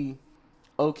be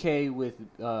okay with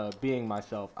being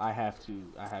myself, I have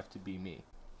to be me.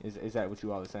 Is that what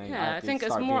you all are saying? Yeah, I think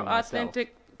it's more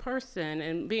authentic person,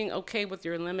 and being okay with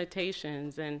your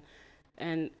limitations, and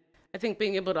I think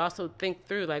being able to also think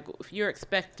through, like, if you're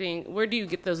expecting, where do you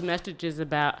get those messages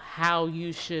about how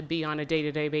you should be on a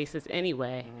day-to-day basis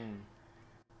anyway?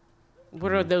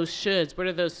 What are those shoulds? What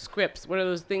are those scripts? What are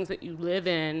those things that you live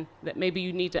in that maybe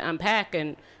you need to unpack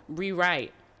and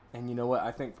rewrite? And you know what?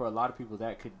 I think for a lot of people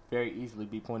that could very easily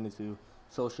be pointed to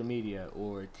social media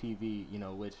or TV,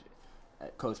 which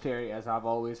Coach Terry, as I've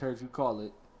always heard you call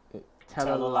it,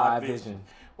 television.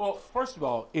 Well, first of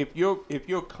all, if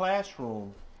your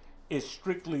classroom is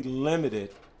strictly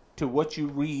limited to what you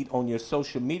read on your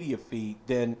social media feed,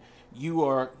 then you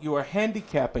are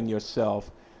handicapping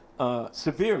yourself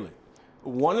severely.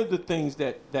 One of the things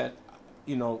that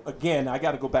again, I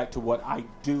got to go back to what I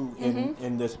do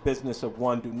in this business of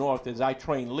One Due North is I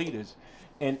train leaders,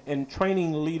 and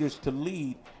training leaders to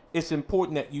lead. It's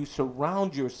important that you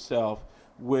surround yourself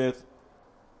with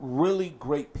really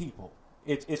great people.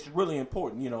 It's really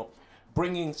important.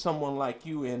 Bringing someone like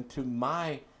you into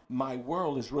my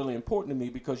world is really important to me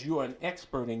because you are an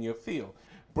expert in your field.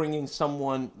 Bringing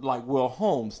someone like Will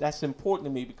Holmes, that's important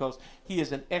to me because he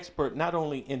is an expert not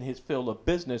only in his field of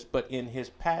business, but in his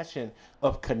passion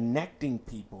of connecting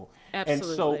people. Absolutely.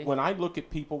 And so when I look at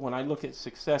people, when I look at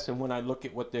success, and when I look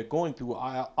at what they're going through,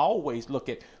 I always look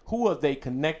at who are they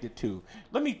connected to.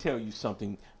 Let me tell you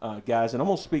something, guys, and I'm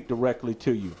going to speak directly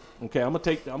to you. Okay, I'm going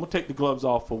to take the gloves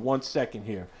off for 1 second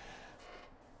here.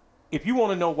 If you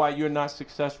want to know why you're not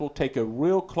successful, take a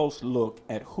real close look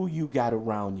at who you got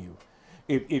around you.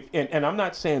 And I'm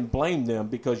not saying blame them,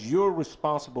 because you're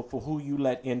responsible for who you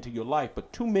let into your life.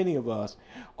 But too many of us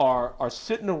are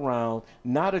sitting around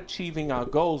not achieving our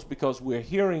goals because we're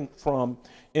hearing from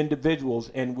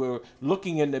individuals and we're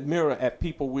looking in the mirror at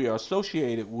people we are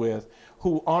associated with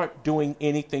who aren't doing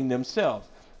anything themselves.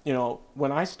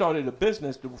 When I started a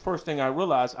business, the first thing I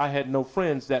realized, I had no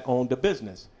friends that owned a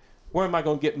business. Where am I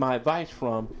going to get my advice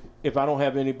from if I don't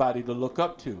have anybody to look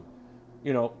up to?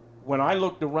 When I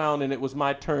looked around and it was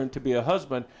my turn to be a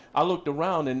husband, I looked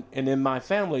around and in my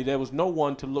family, there was no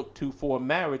one to look to for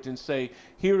marriage and say,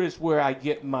 here is where I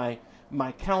get my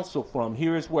counsel from.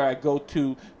 Here is where I go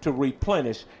to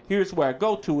replenish. Here's where I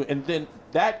go to. And then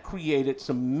that created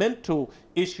some mental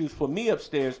issues for me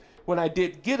upstairs. When I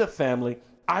did get a family,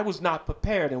 I was not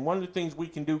prepared. And one of the things we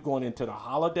can do going into the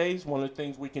holidays, one of the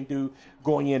things we can do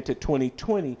going into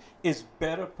 2020 is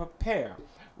better prepare.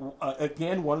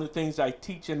 Again, one of the things I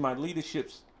teach in my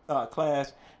leadership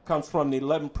class comes from the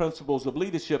 11 principles of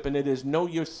leadership, and it is know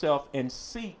yourself and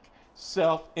seek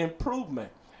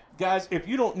self-improvement. Guys, if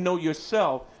you don't know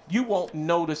yourself, you won't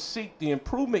know to seek the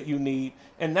improvement you need.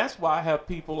 And that's why I have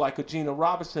people like a Gina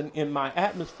Robinson in my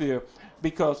atmosphere,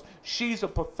 because she's a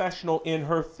professional in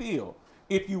her field.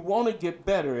 If you want to get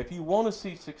better, if you want to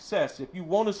see success, if you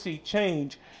want to see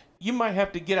change, you might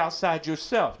have to get outside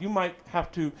yourself. You might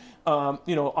have to,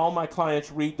 all my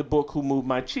clients read the book Who Moved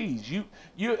My Cheese.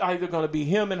 You're either going to be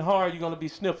him and her, or you're going to be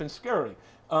Sniff and Scurry.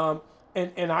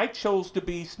 And I chose to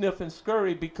be Sniff and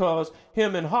Scurry because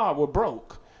him and her were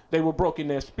broke. They were broke in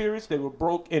their spirits. They were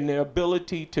broke in their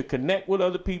ability to connect with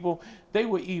other people. They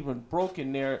were even broke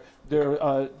in their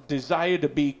desire to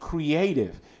be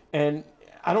creative. And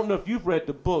I don't know if you've read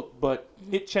the book, but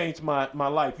it changed my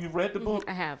life. You've read the book?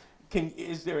 I have.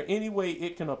 Is there any way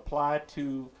it can apply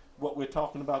to what we're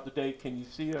talking about today? Can you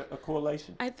see a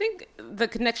correlation? I think the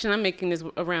connection I'm making is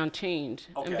around change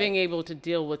and being able to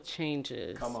deal with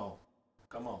changes. Come on.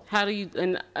 How do you?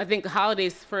 And I think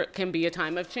holidays can be a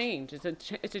time of change.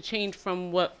 It's a change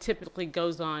from what typically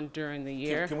goes on during the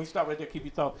year. Can we stop right there? Keep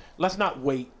your thought. Let's not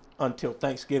wait until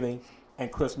Thanksgiving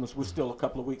and Christmas. We're still a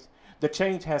couple of weeks. The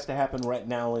change has to happen right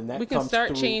now, and that we can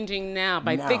start changing now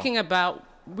by thinking about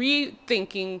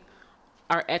rethinking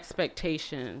our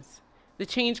expectations. The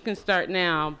change can start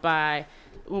now by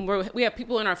when we have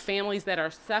people in our families that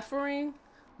are suffering.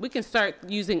 We can start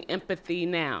using empathy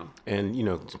now. And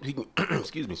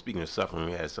speaking of suffering,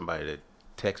 we had somebody that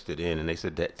texted in and they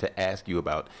said that to ask you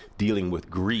about dealing with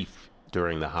grief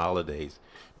during the holidays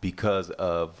because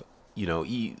of,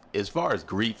 as far as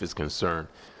grief is concerned,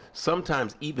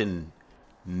 sometimes even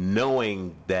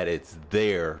knowing that it's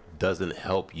there doesn't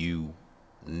help you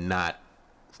not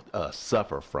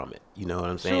suffer from it. You know what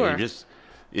I'm saying?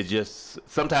 Sure.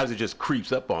 Sometimes it just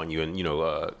creeps up on you.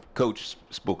 And Coach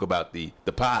spoke about the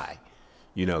pie.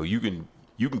 You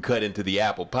can cut into the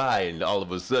apple pie and all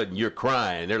of a sudden you're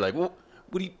crying. They're like, well,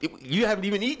 you haven't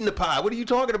even eaten the pie. What are you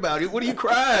talking about? What are you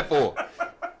crying for?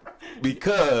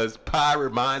 Because pie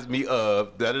reminds me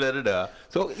of da da da da da.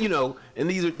 So and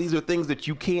these are things that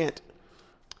you can't.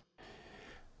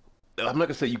 I'm not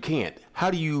gonna say you can't.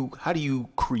 How do you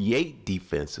create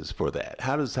defenses for that?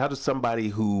 How does somebody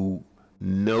who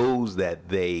knows that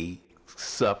they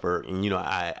suffer, and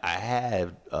I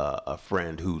had a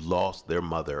friend who lost their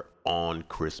mother on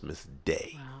Christmas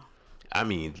Day. Wow. I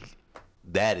mean,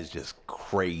 that is just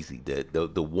crazy.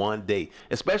 The one day,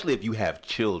 especially if you have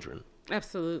children.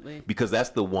 Absolutely. Because that's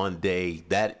the one day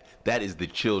that is the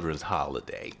children's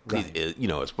holiday. Right.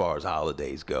 As far as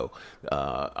holidays go,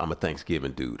 I'm a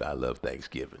Thanksgiving dude. I love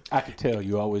Thanksgiving. I could tell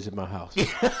you're always in my house.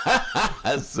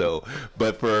 So,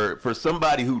 but for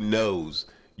somebody who knows,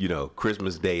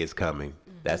 Christmas Day is coming.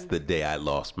 Mm-hmm. That's the day I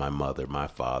lost my mother, my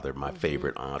father, my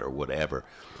favorite aunt, or whatever.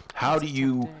 How do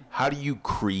you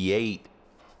create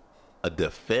a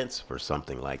defense for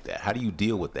something like that? How do you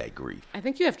deal with that grief? I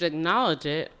think you have to acknowledge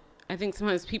it. I think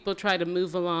sometimes people try to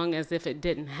move along as if it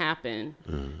didn't happen.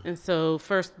 Mm. And so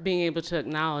first being able to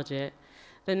acknowledge it.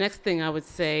 The next thing I would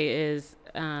say is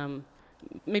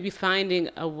maybe finding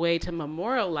a way to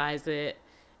memorialize it.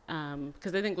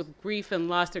 Because I think with grief and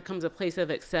loss, there comes a place of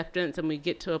acceptance, and we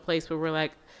get to a place where we're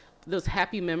like, those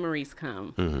happy memories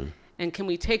come. Mm-hmm. And can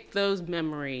we take those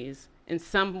memories in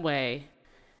some way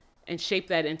and shape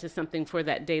that into something for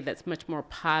that day that's much more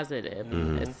positive,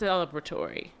 and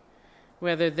celebratory?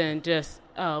 Rather than just,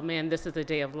 oh man, this is a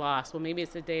day of loss. Well, maybe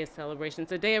it's a day of celebration.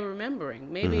 It's a day of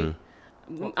remembering. Maybe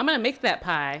I'm going to make that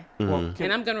pie,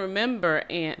 and I'm going to remember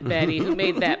Aunt Betty who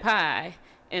made that pie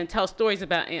and tell stories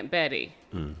about Aunt Betty.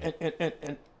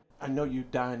 And I know you're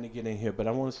dying to get in here, but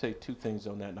I want to say two things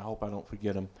on that, and I hope I don't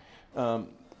forget them.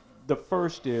 The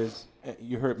first is,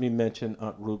 you heard me mention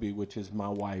Aunt Ruby, which is my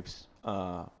wife's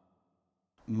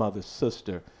mother's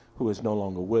sister, who is no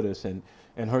longer with us, and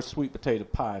her sweet potato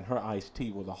pie and her iced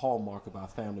tea were the hallmark of our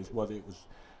families, whether it was,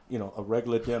 a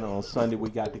regular dinner on Sunday we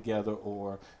got together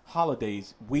or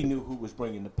holidays, we knew who was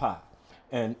bringing the pie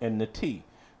and the tea.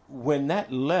 When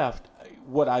that left,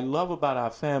 what I love about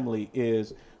our family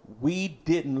is we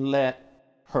didn't let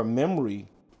her memory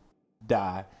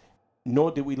die,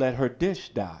 nor did we let her dish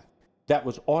die. That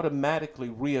was automatically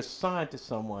reassigned to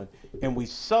someone, and we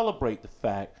celebrate the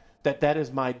fact that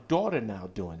is my daughter now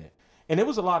doing it. And it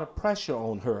was a lot of pressure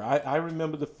on her. I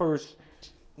remember the first,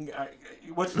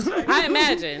 what's you say? I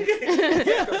imagine.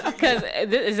 Because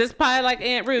is this pie like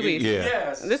Aunt Ruby's? Yeah.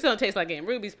 Yes. This don't taste like Aunt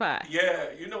Ruby's pie. Yeah,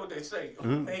 you know what they say.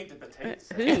 Who made the potatoes?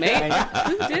 Who did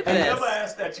this? Never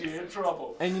ask that, you're in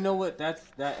trouble. And you know what?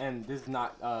 And this is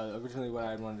not originally what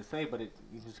I wanted to say, but it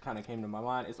just kind of came to my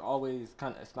mind. It's always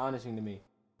kind of astonishing to me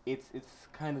it's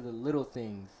kind of the little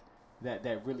things that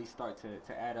really start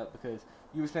to add up, because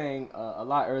you were saying a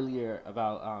lot earlier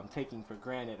about taking for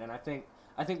granted, and I think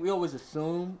we always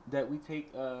assume that we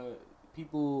take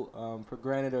people for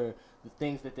granted, or the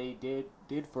things that they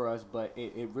did for us, but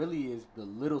it really is the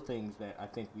little things that I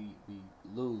think we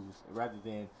lose, rather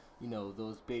than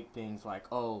those big things like,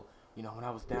 oh, when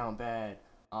I was down bad,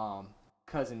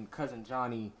 cousin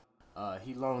Johnny,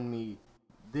 he loaned me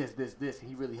this, and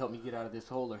he really helped me get out of this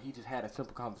hole, or he just had a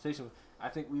simple conversation. I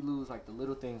think we lose like the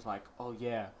little things, like, oh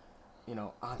yeah,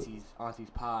 auntie's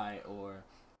pie, or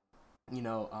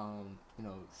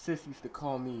sis used to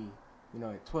call me,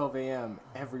 at 12 a.m.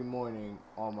 every morning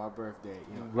on my birthday.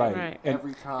 Right.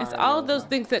 Every time. It's all of those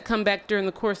things that come back during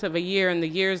the course of a year and the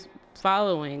years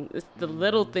following. It's the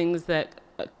little things that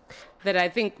I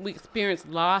think we experience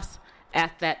loss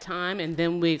at that time, and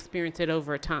then we experience it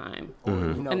over time,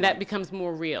 and that becomes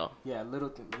more real. Yeah,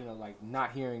 little like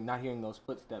not hearing those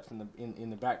footsteps in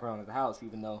the background of the house,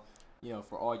 even though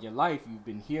for all your life you've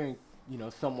been hearing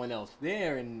someone else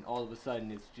there, and all of a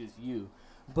sudden it's just you.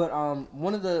 But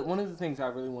one of the things I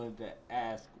really wanted to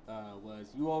ask was,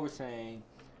 you all were saying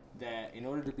that in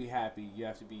order to be happy, you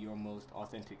have to be your most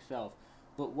authentic self.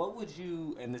 But what would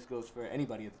you, and this goes for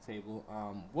anybody at the table,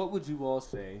 what would you all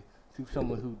say to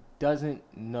someone who doesn't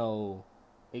know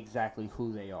exactly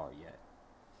who they are yet?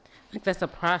 I think that's a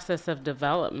process of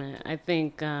development. I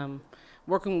think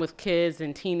working with kids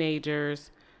and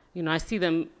teenagers, I see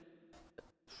them,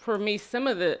 for me, some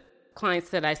of the clients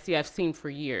that I see, I've seen for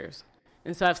years.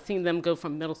 And so I've seen them go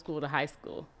from middle school to high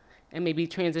school, and maybe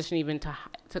transition even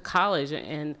to college,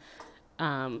 and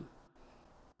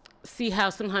see how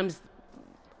sometimes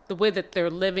the way that they're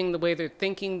living, the way they're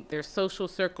thinking, their social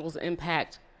circles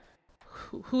impact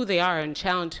who they are and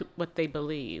challenge what they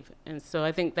believe. And so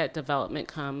I think that development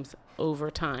comes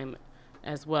over time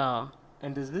as well.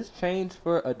 And does this change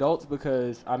for adults?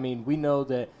 Because, we know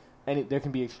that there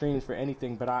can be extremes for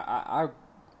anything, but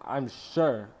I'm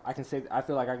sure I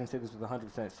feel like I can say this with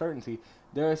 100% certainty.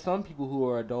 There are some people who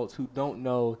are adults who don't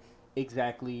know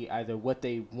exactly either what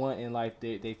they want in life.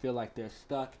 They feel like they're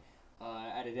stuck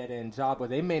at a dead-end job, or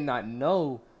they may not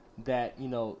know that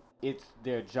it's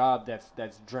their job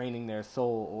that's draining their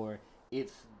soul, or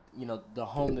it's the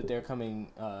home that they're coming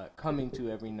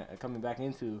back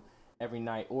into every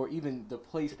night, or even the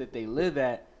place that they live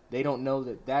at. They don't know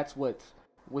that that's what's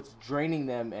draining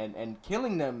them and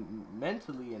killing them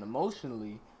mentally and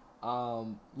emotionally.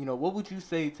 What would you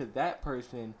say to that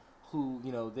person who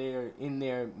they're in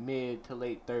their mid to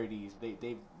late 30s?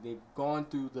 They've gone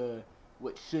through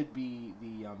what should be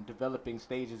the developing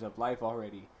stages of life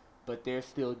already, but they're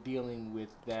still dealing with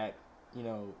that.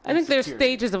 I think there's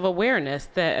stages of awareness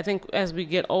that I think as we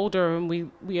get older and we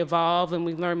evolve and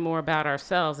we learn more about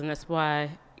ourselves, and that's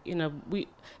why we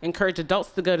encourage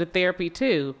adults to go to therapy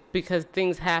too, because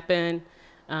things happen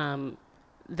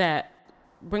that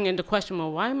bring into question,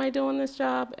 well, why am I doing this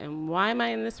job? And why am I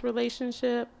in this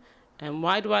relationship? And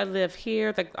why do I live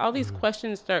here? Like, all these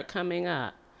questions start coming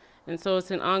up. And so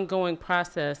it's an ongoing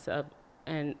process of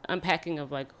and unpacking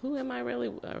of, like, who am I really?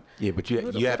 But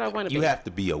you have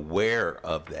to be aware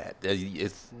of that.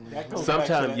 It's that goes sometimes,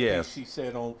 back to that yes. She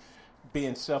said on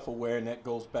being self-aware, and that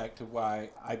goes back to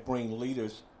why I bring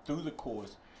leaders through the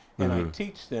course, and I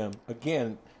teach them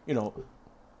again,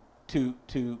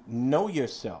 to know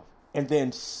yourself and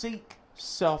then seek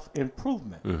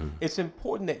self-improvement. It's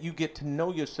important that you get to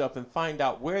know yourself and find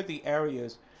out where the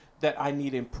areas that I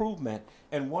need improvement.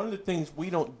 And one of the things we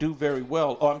don't do very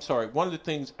well, one of the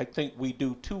things I think we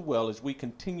do too well is we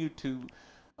continue to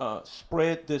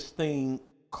spread this thing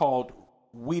called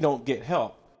we don't get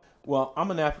help. Well, I'm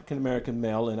an African-American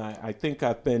male, and I think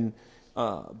I've been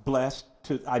blessed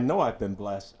to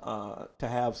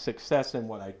have success in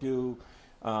what I do.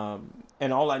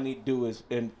 And all I need to do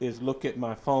is look at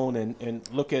my phone and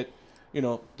look at,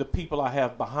 the people I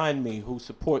have behind me who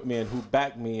support me and who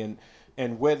back me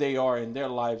and where they are in their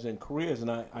lives and careers. And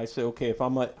I say, okay, if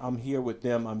I'm here with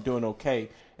them, I'm doing okay,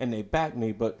 and they back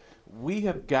me. But we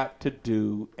have got to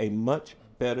do a much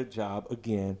better job,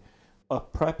 again,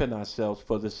 of prepping ourselves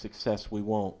for the success we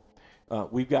want.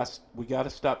 We got to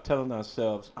stop telling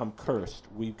ourselves, I'm cursed.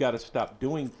 We've got to stop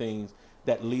doing things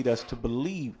that lead us to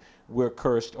believe we're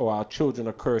cursed or our children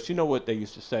are cursed. You know what they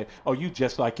used to say? Oh, you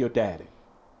just like your daddy.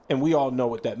 And we all know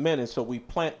what that meant. And so we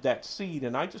plant that seed.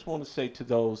 And I just want to say to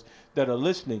those that are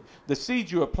listening, the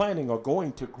seeds you are planting are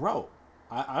going to grow.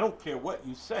 I don't care what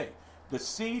you say. The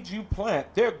seeds you plant,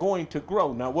 they're going to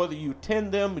grow. Now, whether you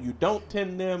tend them or you don't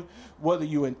tend them, whether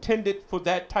you intended for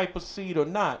that type of seed or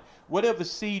not, whatever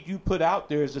seed you put out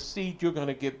there is a seed you're going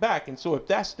to get back. And so if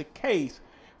that's the case,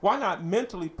 Why not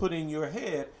mentally put in your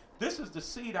head, this is the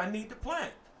seed I need to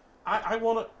plant. I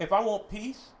want to, if I want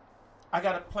peace, I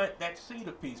got to plant that seed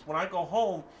of peace. When I go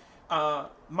home,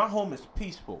 my home is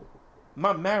peaceful.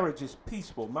 My marriage is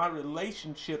peaceful. My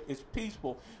relationship is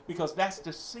peaceful because that's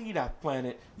the seed I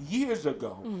planted years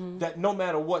ago. That no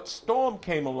matter what storm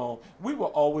came along, we were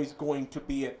always going to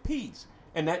be at peace.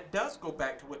 And that does go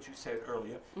back to what you said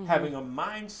earlier, having a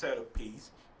mindset of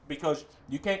peace, because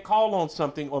you can't call on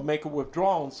something or make a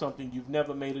withdrawal on something you've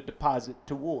never made a deposit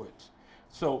towards.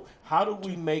 So how do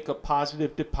we make a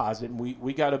positive deposit? And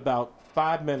we got about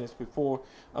 5 minutes before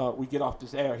we get off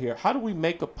this air here. How do we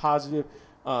make a positive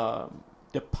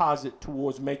deposit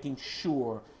towards making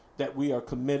sure that we are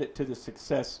committed to the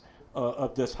success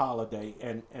of this holiday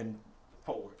and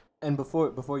forward? And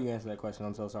before you answer that question,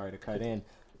 I'm so sorry to cut in.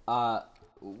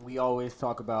 We always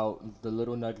talk about the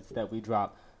little nuggets that we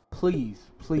drop. Please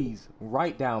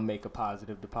write down, make a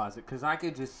positive deposit, because I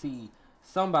could just see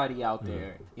somebody out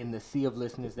there in the sea of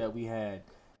listeners that we had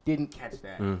didn't catch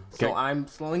that. So I'm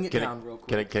slowing it down real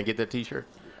quick. Can I get that T-shirt?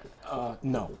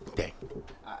 No. Dang.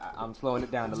 I'm slowing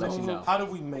it down to let you know. How do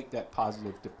we make that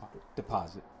positive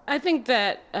deposit? I think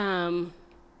that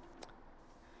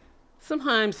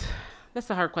sometimes that's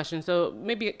a hard question. So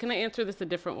maybe can I answer this a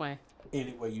different way?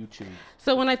 Any way you choose.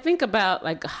 So when I think about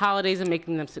like holidays and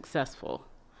making them successful,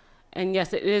 and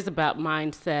yes, it is about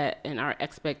mindset and our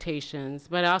expectations,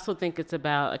 but I also think it's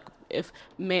about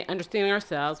understanding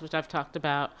ourselves, which I've talked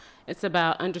about. It's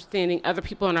about understanding other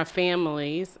people in our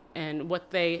families and what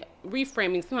they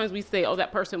reframing. Sometimes we say, "Oh,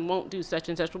 that person won't do such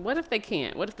and such." But what if they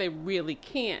can't? What if they really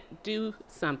can't do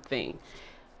something?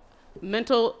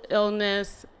 Mental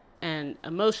illness and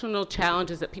emotional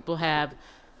challenges that people have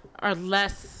are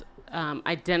less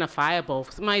identifiable.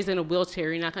 If somebody's in a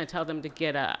wheelchair, you're not going to tell them to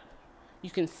get up. You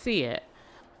can see it.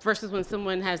 Versus when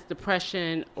someone has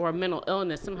depression or mental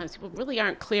illness, sometimes people really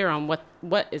aren't clear on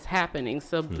what is happening.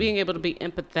 So being able to be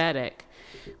empathetic.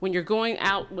 When you're going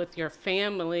out with your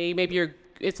family, maybe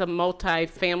it's a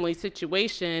multi-family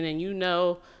situation and you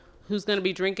know who's going to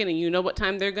be drinking and you know what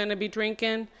time they're going to be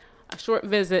drinking, a short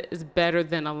visit is better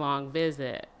than a long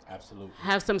visit. Absolutely.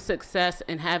 Have some success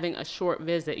in having a short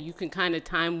visit. You can kind of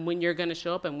time when you're going to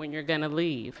show up and when you're going to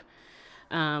leave.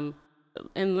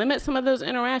 And limit some of those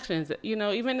interactions. You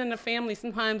know, even in a family,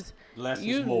 sometimes less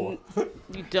is more.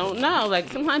 You don't know. Like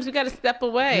sometimes you got to step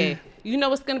away. You know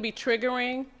what's going to be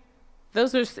triggering.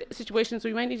 Those are situations where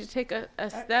you might need to take a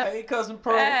step. Hey, cousin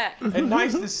Pearl, and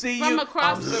nice to see you. From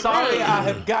across I'm the sorry room. I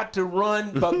have got to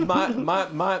run, but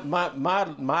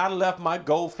my left my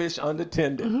goldfish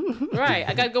unattended. Right,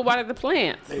 I got to go water the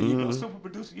plants. There you go, super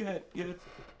producer. You had.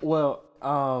 Well,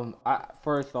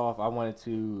 first off, I wanted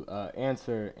to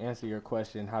answer your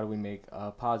question. How do we make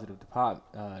a positive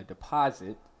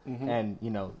deposit? And you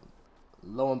know,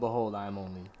 lo and behold, I'm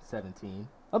only 17,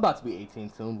 about to be 18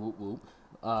 soon. Whoop whoop.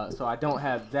 So I don't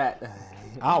have that.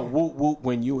 I'll whoop whoop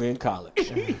when you in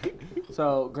college.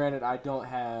 So granted, I don't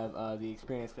have the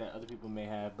experience that other people may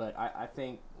have, but I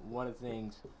think one of the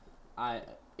things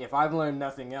if I've learned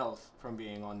nothing else from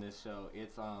being on this show,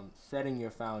 it's setting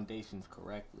your foundations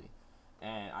correctly.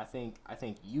 And I think I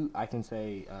can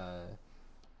say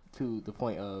to the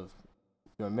point of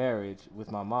your marriage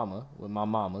with my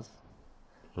mamas.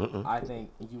 I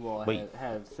think you all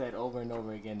have said over and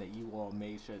over again that you all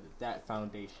made sure that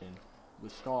foundation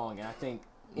was strong. And I think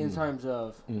in terms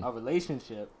of a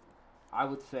relationship, I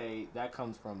would say that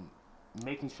comes from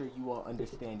making sure you all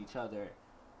understand each other,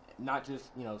 not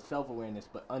just, you know, self-awareness,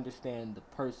 but understand the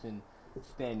person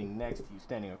standing next to you,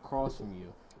 standing across from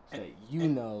you, so that you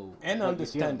know and what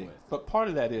understanding. you're dealing with. But part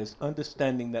of that is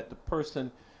understanding that the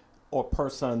person or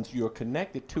persons you're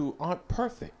connected to aren't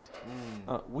perfect.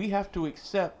 We have to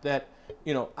accept that,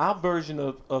 you know, our version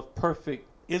of perfect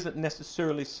isn't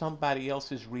necessarily somebody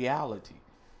else's reality.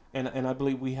 And I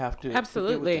believe we have to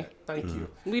Absolutely. To deal with that. Thank you.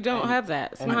 We don't have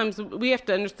that. Sometimes we have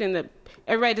to understand that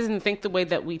everybody doesn't think the way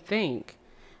that we think.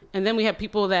 And then we have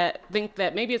people that think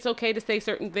that maybe it's okay to say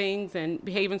certain things and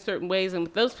behave in certain ways. And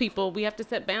with those people, we have to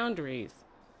set boundaries.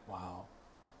 Wow.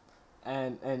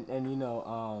 And you know,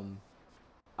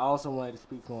 I also wanted to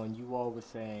speak on, you all were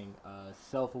saying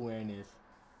self-awareness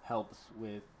helps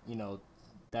with, you know,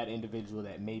 that individual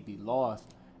that may be lost.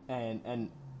 And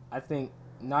I think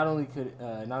not only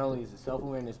is it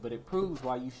self-awareness, but it proves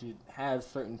why you should have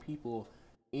certain people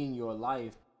in your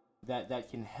life that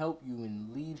can help you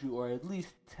and lead you, or at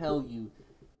least tell you,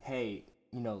 hey,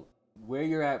 you know, where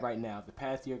you're at right now, the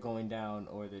path you're going down,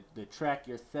 or the track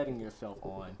you're setting yourself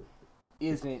on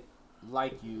isn't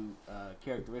like you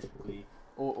characteristically,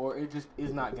 or it just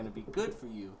is not going to be good for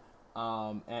you.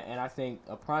 And I think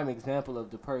a prime example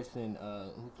of the person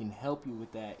who can help you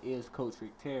with that is Coach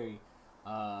Rick Terry.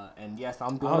 And yes,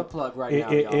 I'm doing a plug right now,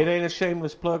 y'all. It ain't a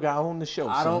shameless plug. I own the show.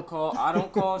 I don't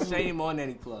call shame on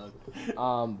any plug.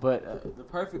 But the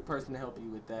perfect person to help you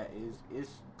with that is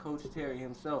Coach Terry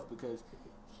himself, because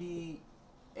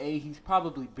he's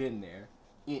probably been there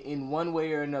in one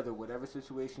way or another, whatever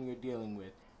situation you're dealing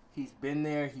with. He's been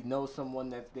there. He knows someone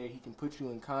that's there. He can put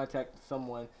you in contact with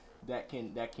someone that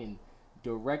can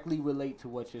directly relate to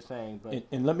what you're saying. But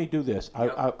and let me do this.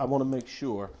 Yep. I want to make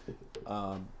sure.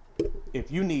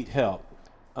 If you need help,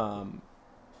 I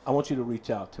want you to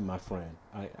reach out to my friend.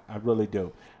 I really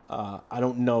do. I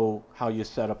don't know how you're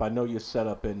set up. I know you're set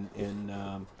up in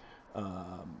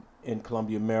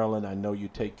Columbia, Maryland. I know you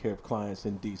take care of clients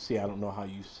in D.C. I don't know how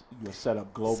you're set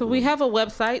up globally. So we have a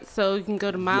website, so you can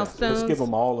go to Milestones. Let's give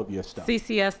them all of your stuff.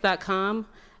 CCS.com,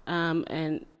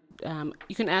 and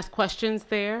you can ask questions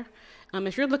there.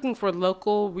 If you're looking for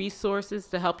local resources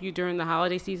to help you during the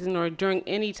holiday season or during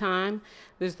any time,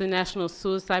 there's the National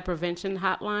Suicide Prevention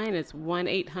Hotline. It's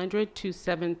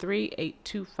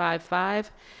 1-800-273-8255.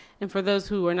 And for those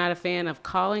who are not a fan of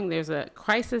calling, there's a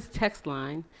crisis text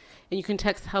line, and you can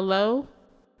text HELLO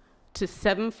to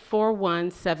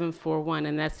 741-741,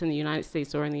 and that's in the United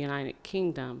States or in the United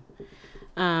Kingdom.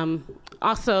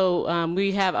 Also,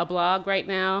 we have a blog right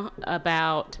now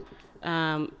about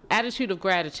attitude of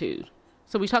gratitude.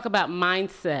 So we talk about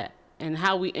mindset and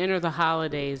how we enter the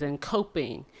holidays and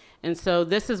coping. And so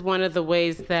this is one of the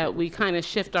ways that we kind of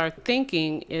shift our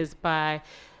thinking is by,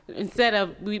 instead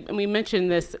of, we mentioned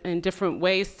this in different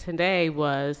ways today,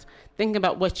 was thinking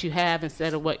about what you have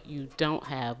instead of what you don't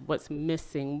have, what's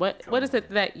missing. What is it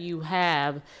that you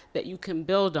have that you can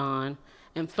build on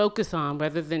and focus on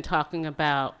rather than talking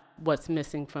about what's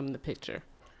missing from the picture?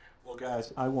 Well,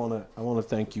 guys, I want to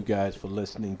thank you guys for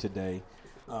listening today.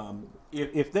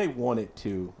 If they wanted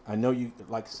to, I know you,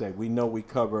 like I said, we know we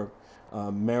cover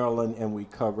Maryland and we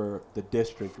cover the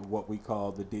district, what we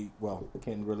call I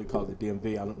can't really call it the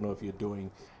DMV. I don't know if you're doing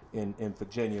in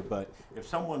Virginia, but if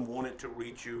someone wanted to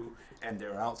reach you and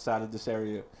they're outside of this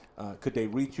area, could they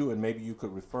reach you and maybe you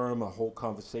could refer them, a whole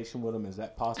conversation with them? Is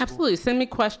that possible? Absolutely. Send me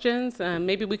questions.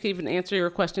 Maybe we could even answer your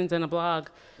questions in a blog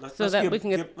Let's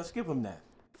give them that.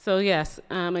 So yes,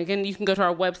 again, you can go to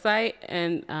our website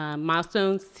and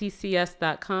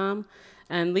milestonesccs.com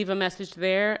and leave a message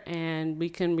there, and we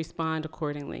can respond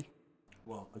accordingly.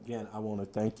 Well, again, I want to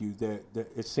thank you.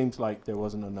 It seems like there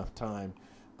wasn't enough time,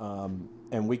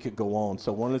 and we could go on.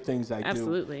 So one of the things I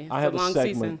Absolutely. do, I have a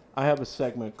segment. I have a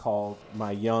segment called My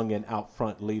Young and Out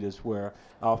Front Leaders, where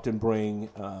I often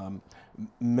bring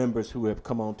members who have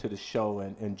come on to the show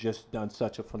and just done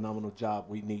such a phenomenal job.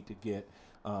 We need to get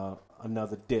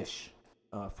another dish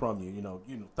from you. You know,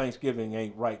 Thanksgiving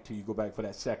ain't right till you go back for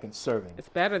that second serving. It's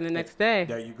better the next day.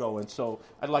 There you go. And so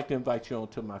I'd like to invite you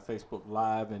onto my Facebook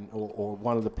Live or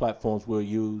one of the platforms we'll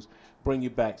use, bring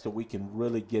you back so we can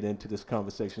really get into this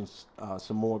conversation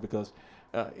some more, because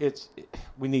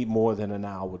we need more than an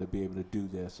hour to be able to do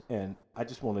this. And I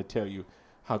just want to tell you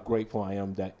how grateful I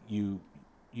am that you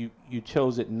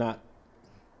chose it not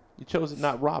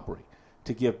robbery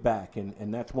to give back.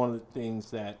 And that's one of the things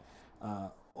that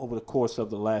over the course of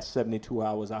the last 72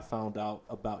 hours I found out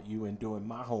about you and doing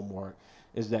my homework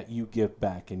is that you give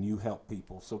back and you help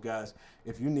people. So guys,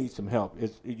 if you need some help,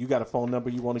 you got a phone number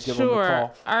you want to give them a call?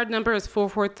 Sure. Our number is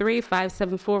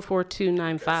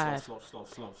 443-574-4295.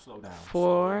 Slow down.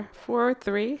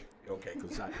 443. Okay,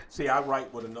 because I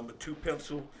write with a number 2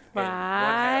 pencil.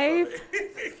 5.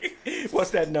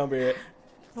 What's that number?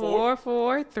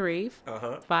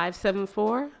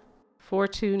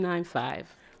 443-574-4295.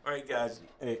 All right, guys,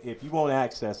 if you want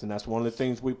access, and that's one of the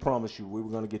things we promised you, we were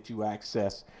going to get you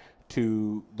access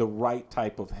to the right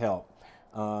type of help.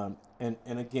 And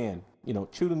again,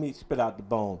 chew the meat, spit out the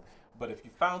bone. But if you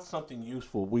found something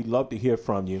useful, we'd love to hear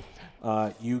from you.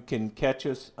 You can catch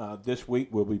us this week.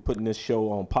 We'll be putting this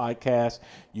show on podcast.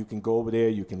 You can go over there.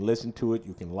 You can listen to it.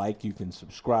 You can like. You can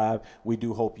subscribe. We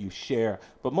do hope you share.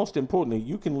 But most importantly,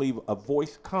 you can leave a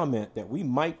voice comment that we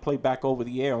might play back over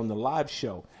the air on the live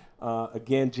show.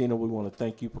 Again, Gina, we want to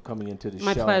thank you for coming into the show.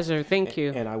 My pleasure. Thank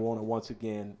you. And I want to once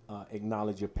again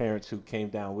acknowledge your parents who came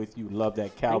down with you. Love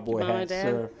that cowboy hat,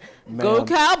 sir. Go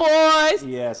Cowboys!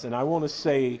 Yes, and I want to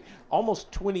say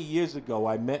almost 20 years ago,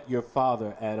 I met your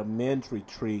father at a men's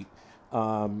retreat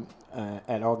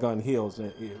at Argonne Hills.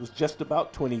 It was just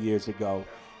about 20 years ago.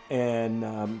 And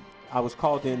I was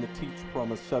called in to teach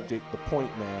from a subject, the point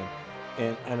man.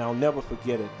 And I'll never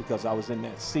forget it because I was in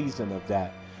that season of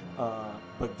that.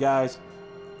 But guys,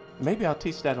 maybe I'll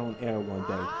teach that on air one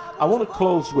day. I want to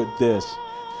close with this.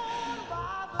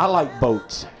 I like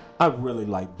boats. I really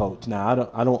like boats.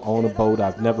 Now, I don't own a boat.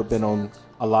 I've never been on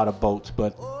a lot of boats,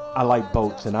 but I like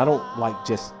boats, and I don't like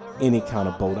just any kind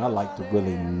of boat. I like the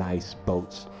really nice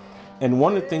boats. And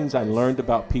one of the things I learned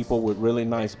about people with really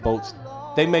nice boats,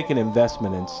 they make an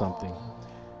investment in something.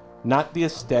 Not the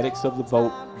aesthetics of the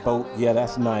boat, yeah,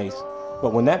 that's nice.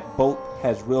 But when that boat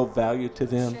has real value to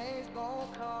them,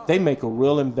 they make a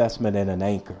real investment in an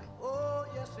anchor.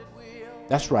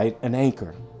 That's right, an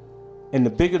anchor. And the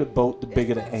bigger the boat, the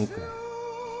bigger the anchor.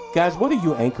 Guys, what are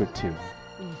you anchored to?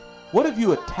 What have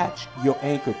you attached your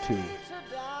anchor to?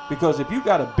 Because if you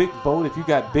got a big boat, if you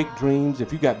got big dreams,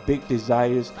 if you got big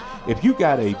desires, if you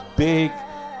got a big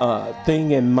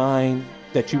thing in mind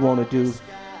that you want to do,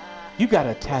 you got to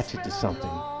attach it to something.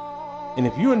 And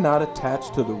if you're not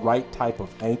attached to the right type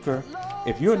of anchor,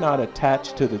 if you're not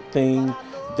attached to the thing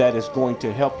that is going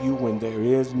to help you when there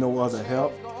is no other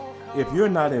help, if you're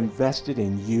not invested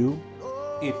in you,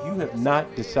 if you have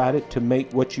not decided to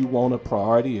make what you want a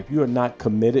priority, if you are not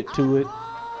committed to it,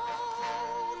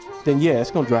 then yeah, it's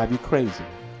going to drive you crazy.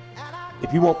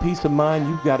 If you want peace of mind,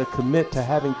 you've got to commit to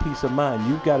having peace of mind.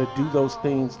 You've got to do those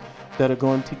things that are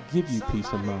going to give you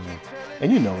peace of mind.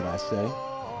 And you know what I say.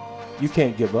 You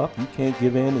can't give up, you can't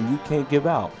give in, and you can't give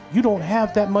out. You don't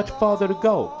have that much farther to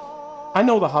go. I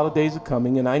know the holidays are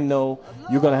coming, and I know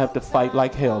you're going to have to fight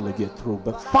like hell to get through.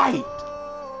 But fight.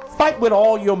 Fight with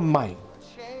all your might.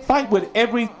 Fight with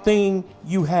everything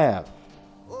you have.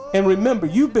 And remember,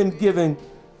 you've been given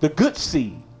the good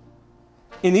seed.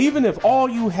 And even if all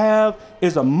you have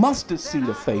is a mustard seed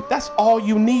of faith, that's all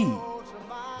you need.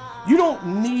 You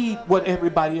don't need what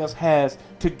everybody else has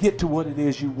to get to what it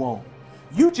is you want.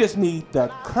 You just need the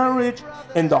courage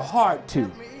and the heart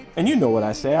to. And you know what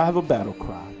I say, I have a battle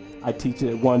cry. I teach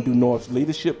it at One Due North's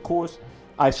leadership course.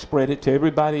 I spread it to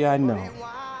everybody I know.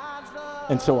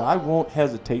 And so I won't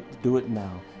hesitate to do it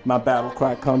now. My battle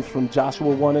cry comes from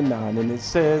Joshua 1:9, and it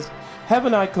says,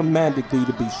 "Haven't I commanded thee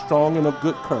to be strong and of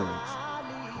good courage?"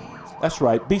 That's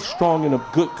right, be strong and of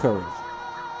good courage.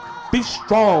 Be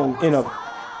strong and of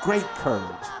great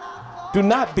courage. Do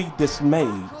not be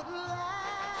dismayed,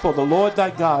 for the Lord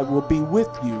thy God will be with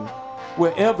you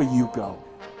wherever you go.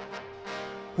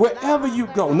 Wherever you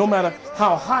go, no matter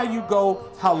how high you go,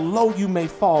 how low you may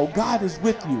fall, God is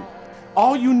with you.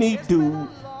 All you need to do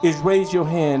is raise your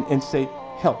hand and say,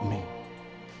 "Help me.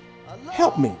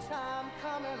 Help me."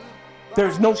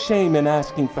 There's no shame in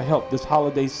asking for help this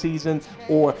holiday season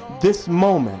or this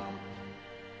moment.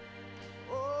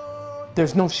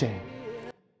 There's no shame.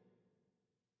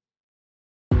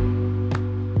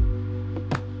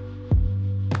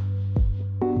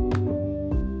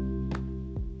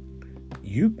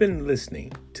 You've been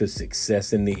listening to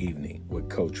Success in the Evening with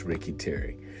Coach Ricky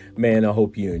Terry. Man, I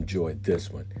hope you enjoyed this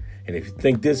one. And if you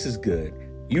think this is good,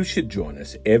 you should join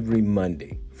us every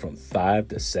Monday from 5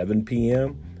 to 7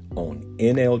 p.m. on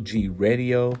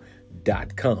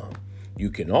NLGradio.com.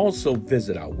 You can also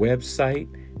visit our website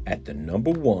at the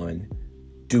number 1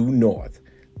 Due North.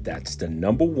 That's the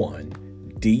number 1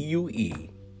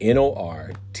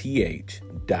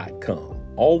 DUENORTH.com.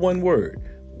 All one word,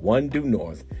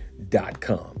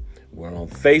 OneDueNorth.com. We're on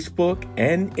Facebook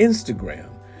and Instagram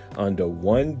under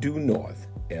One Due North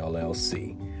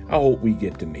LLC. I hope we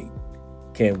get to meet.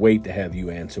 Can't wait to have you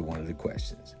answer one of the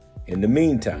questions. In the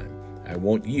meantime, I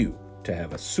want you to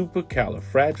have a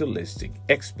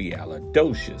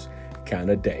supercalifragilisticexpialidocious kind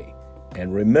of day.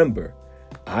 And remember,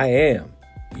 I am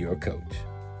your coach.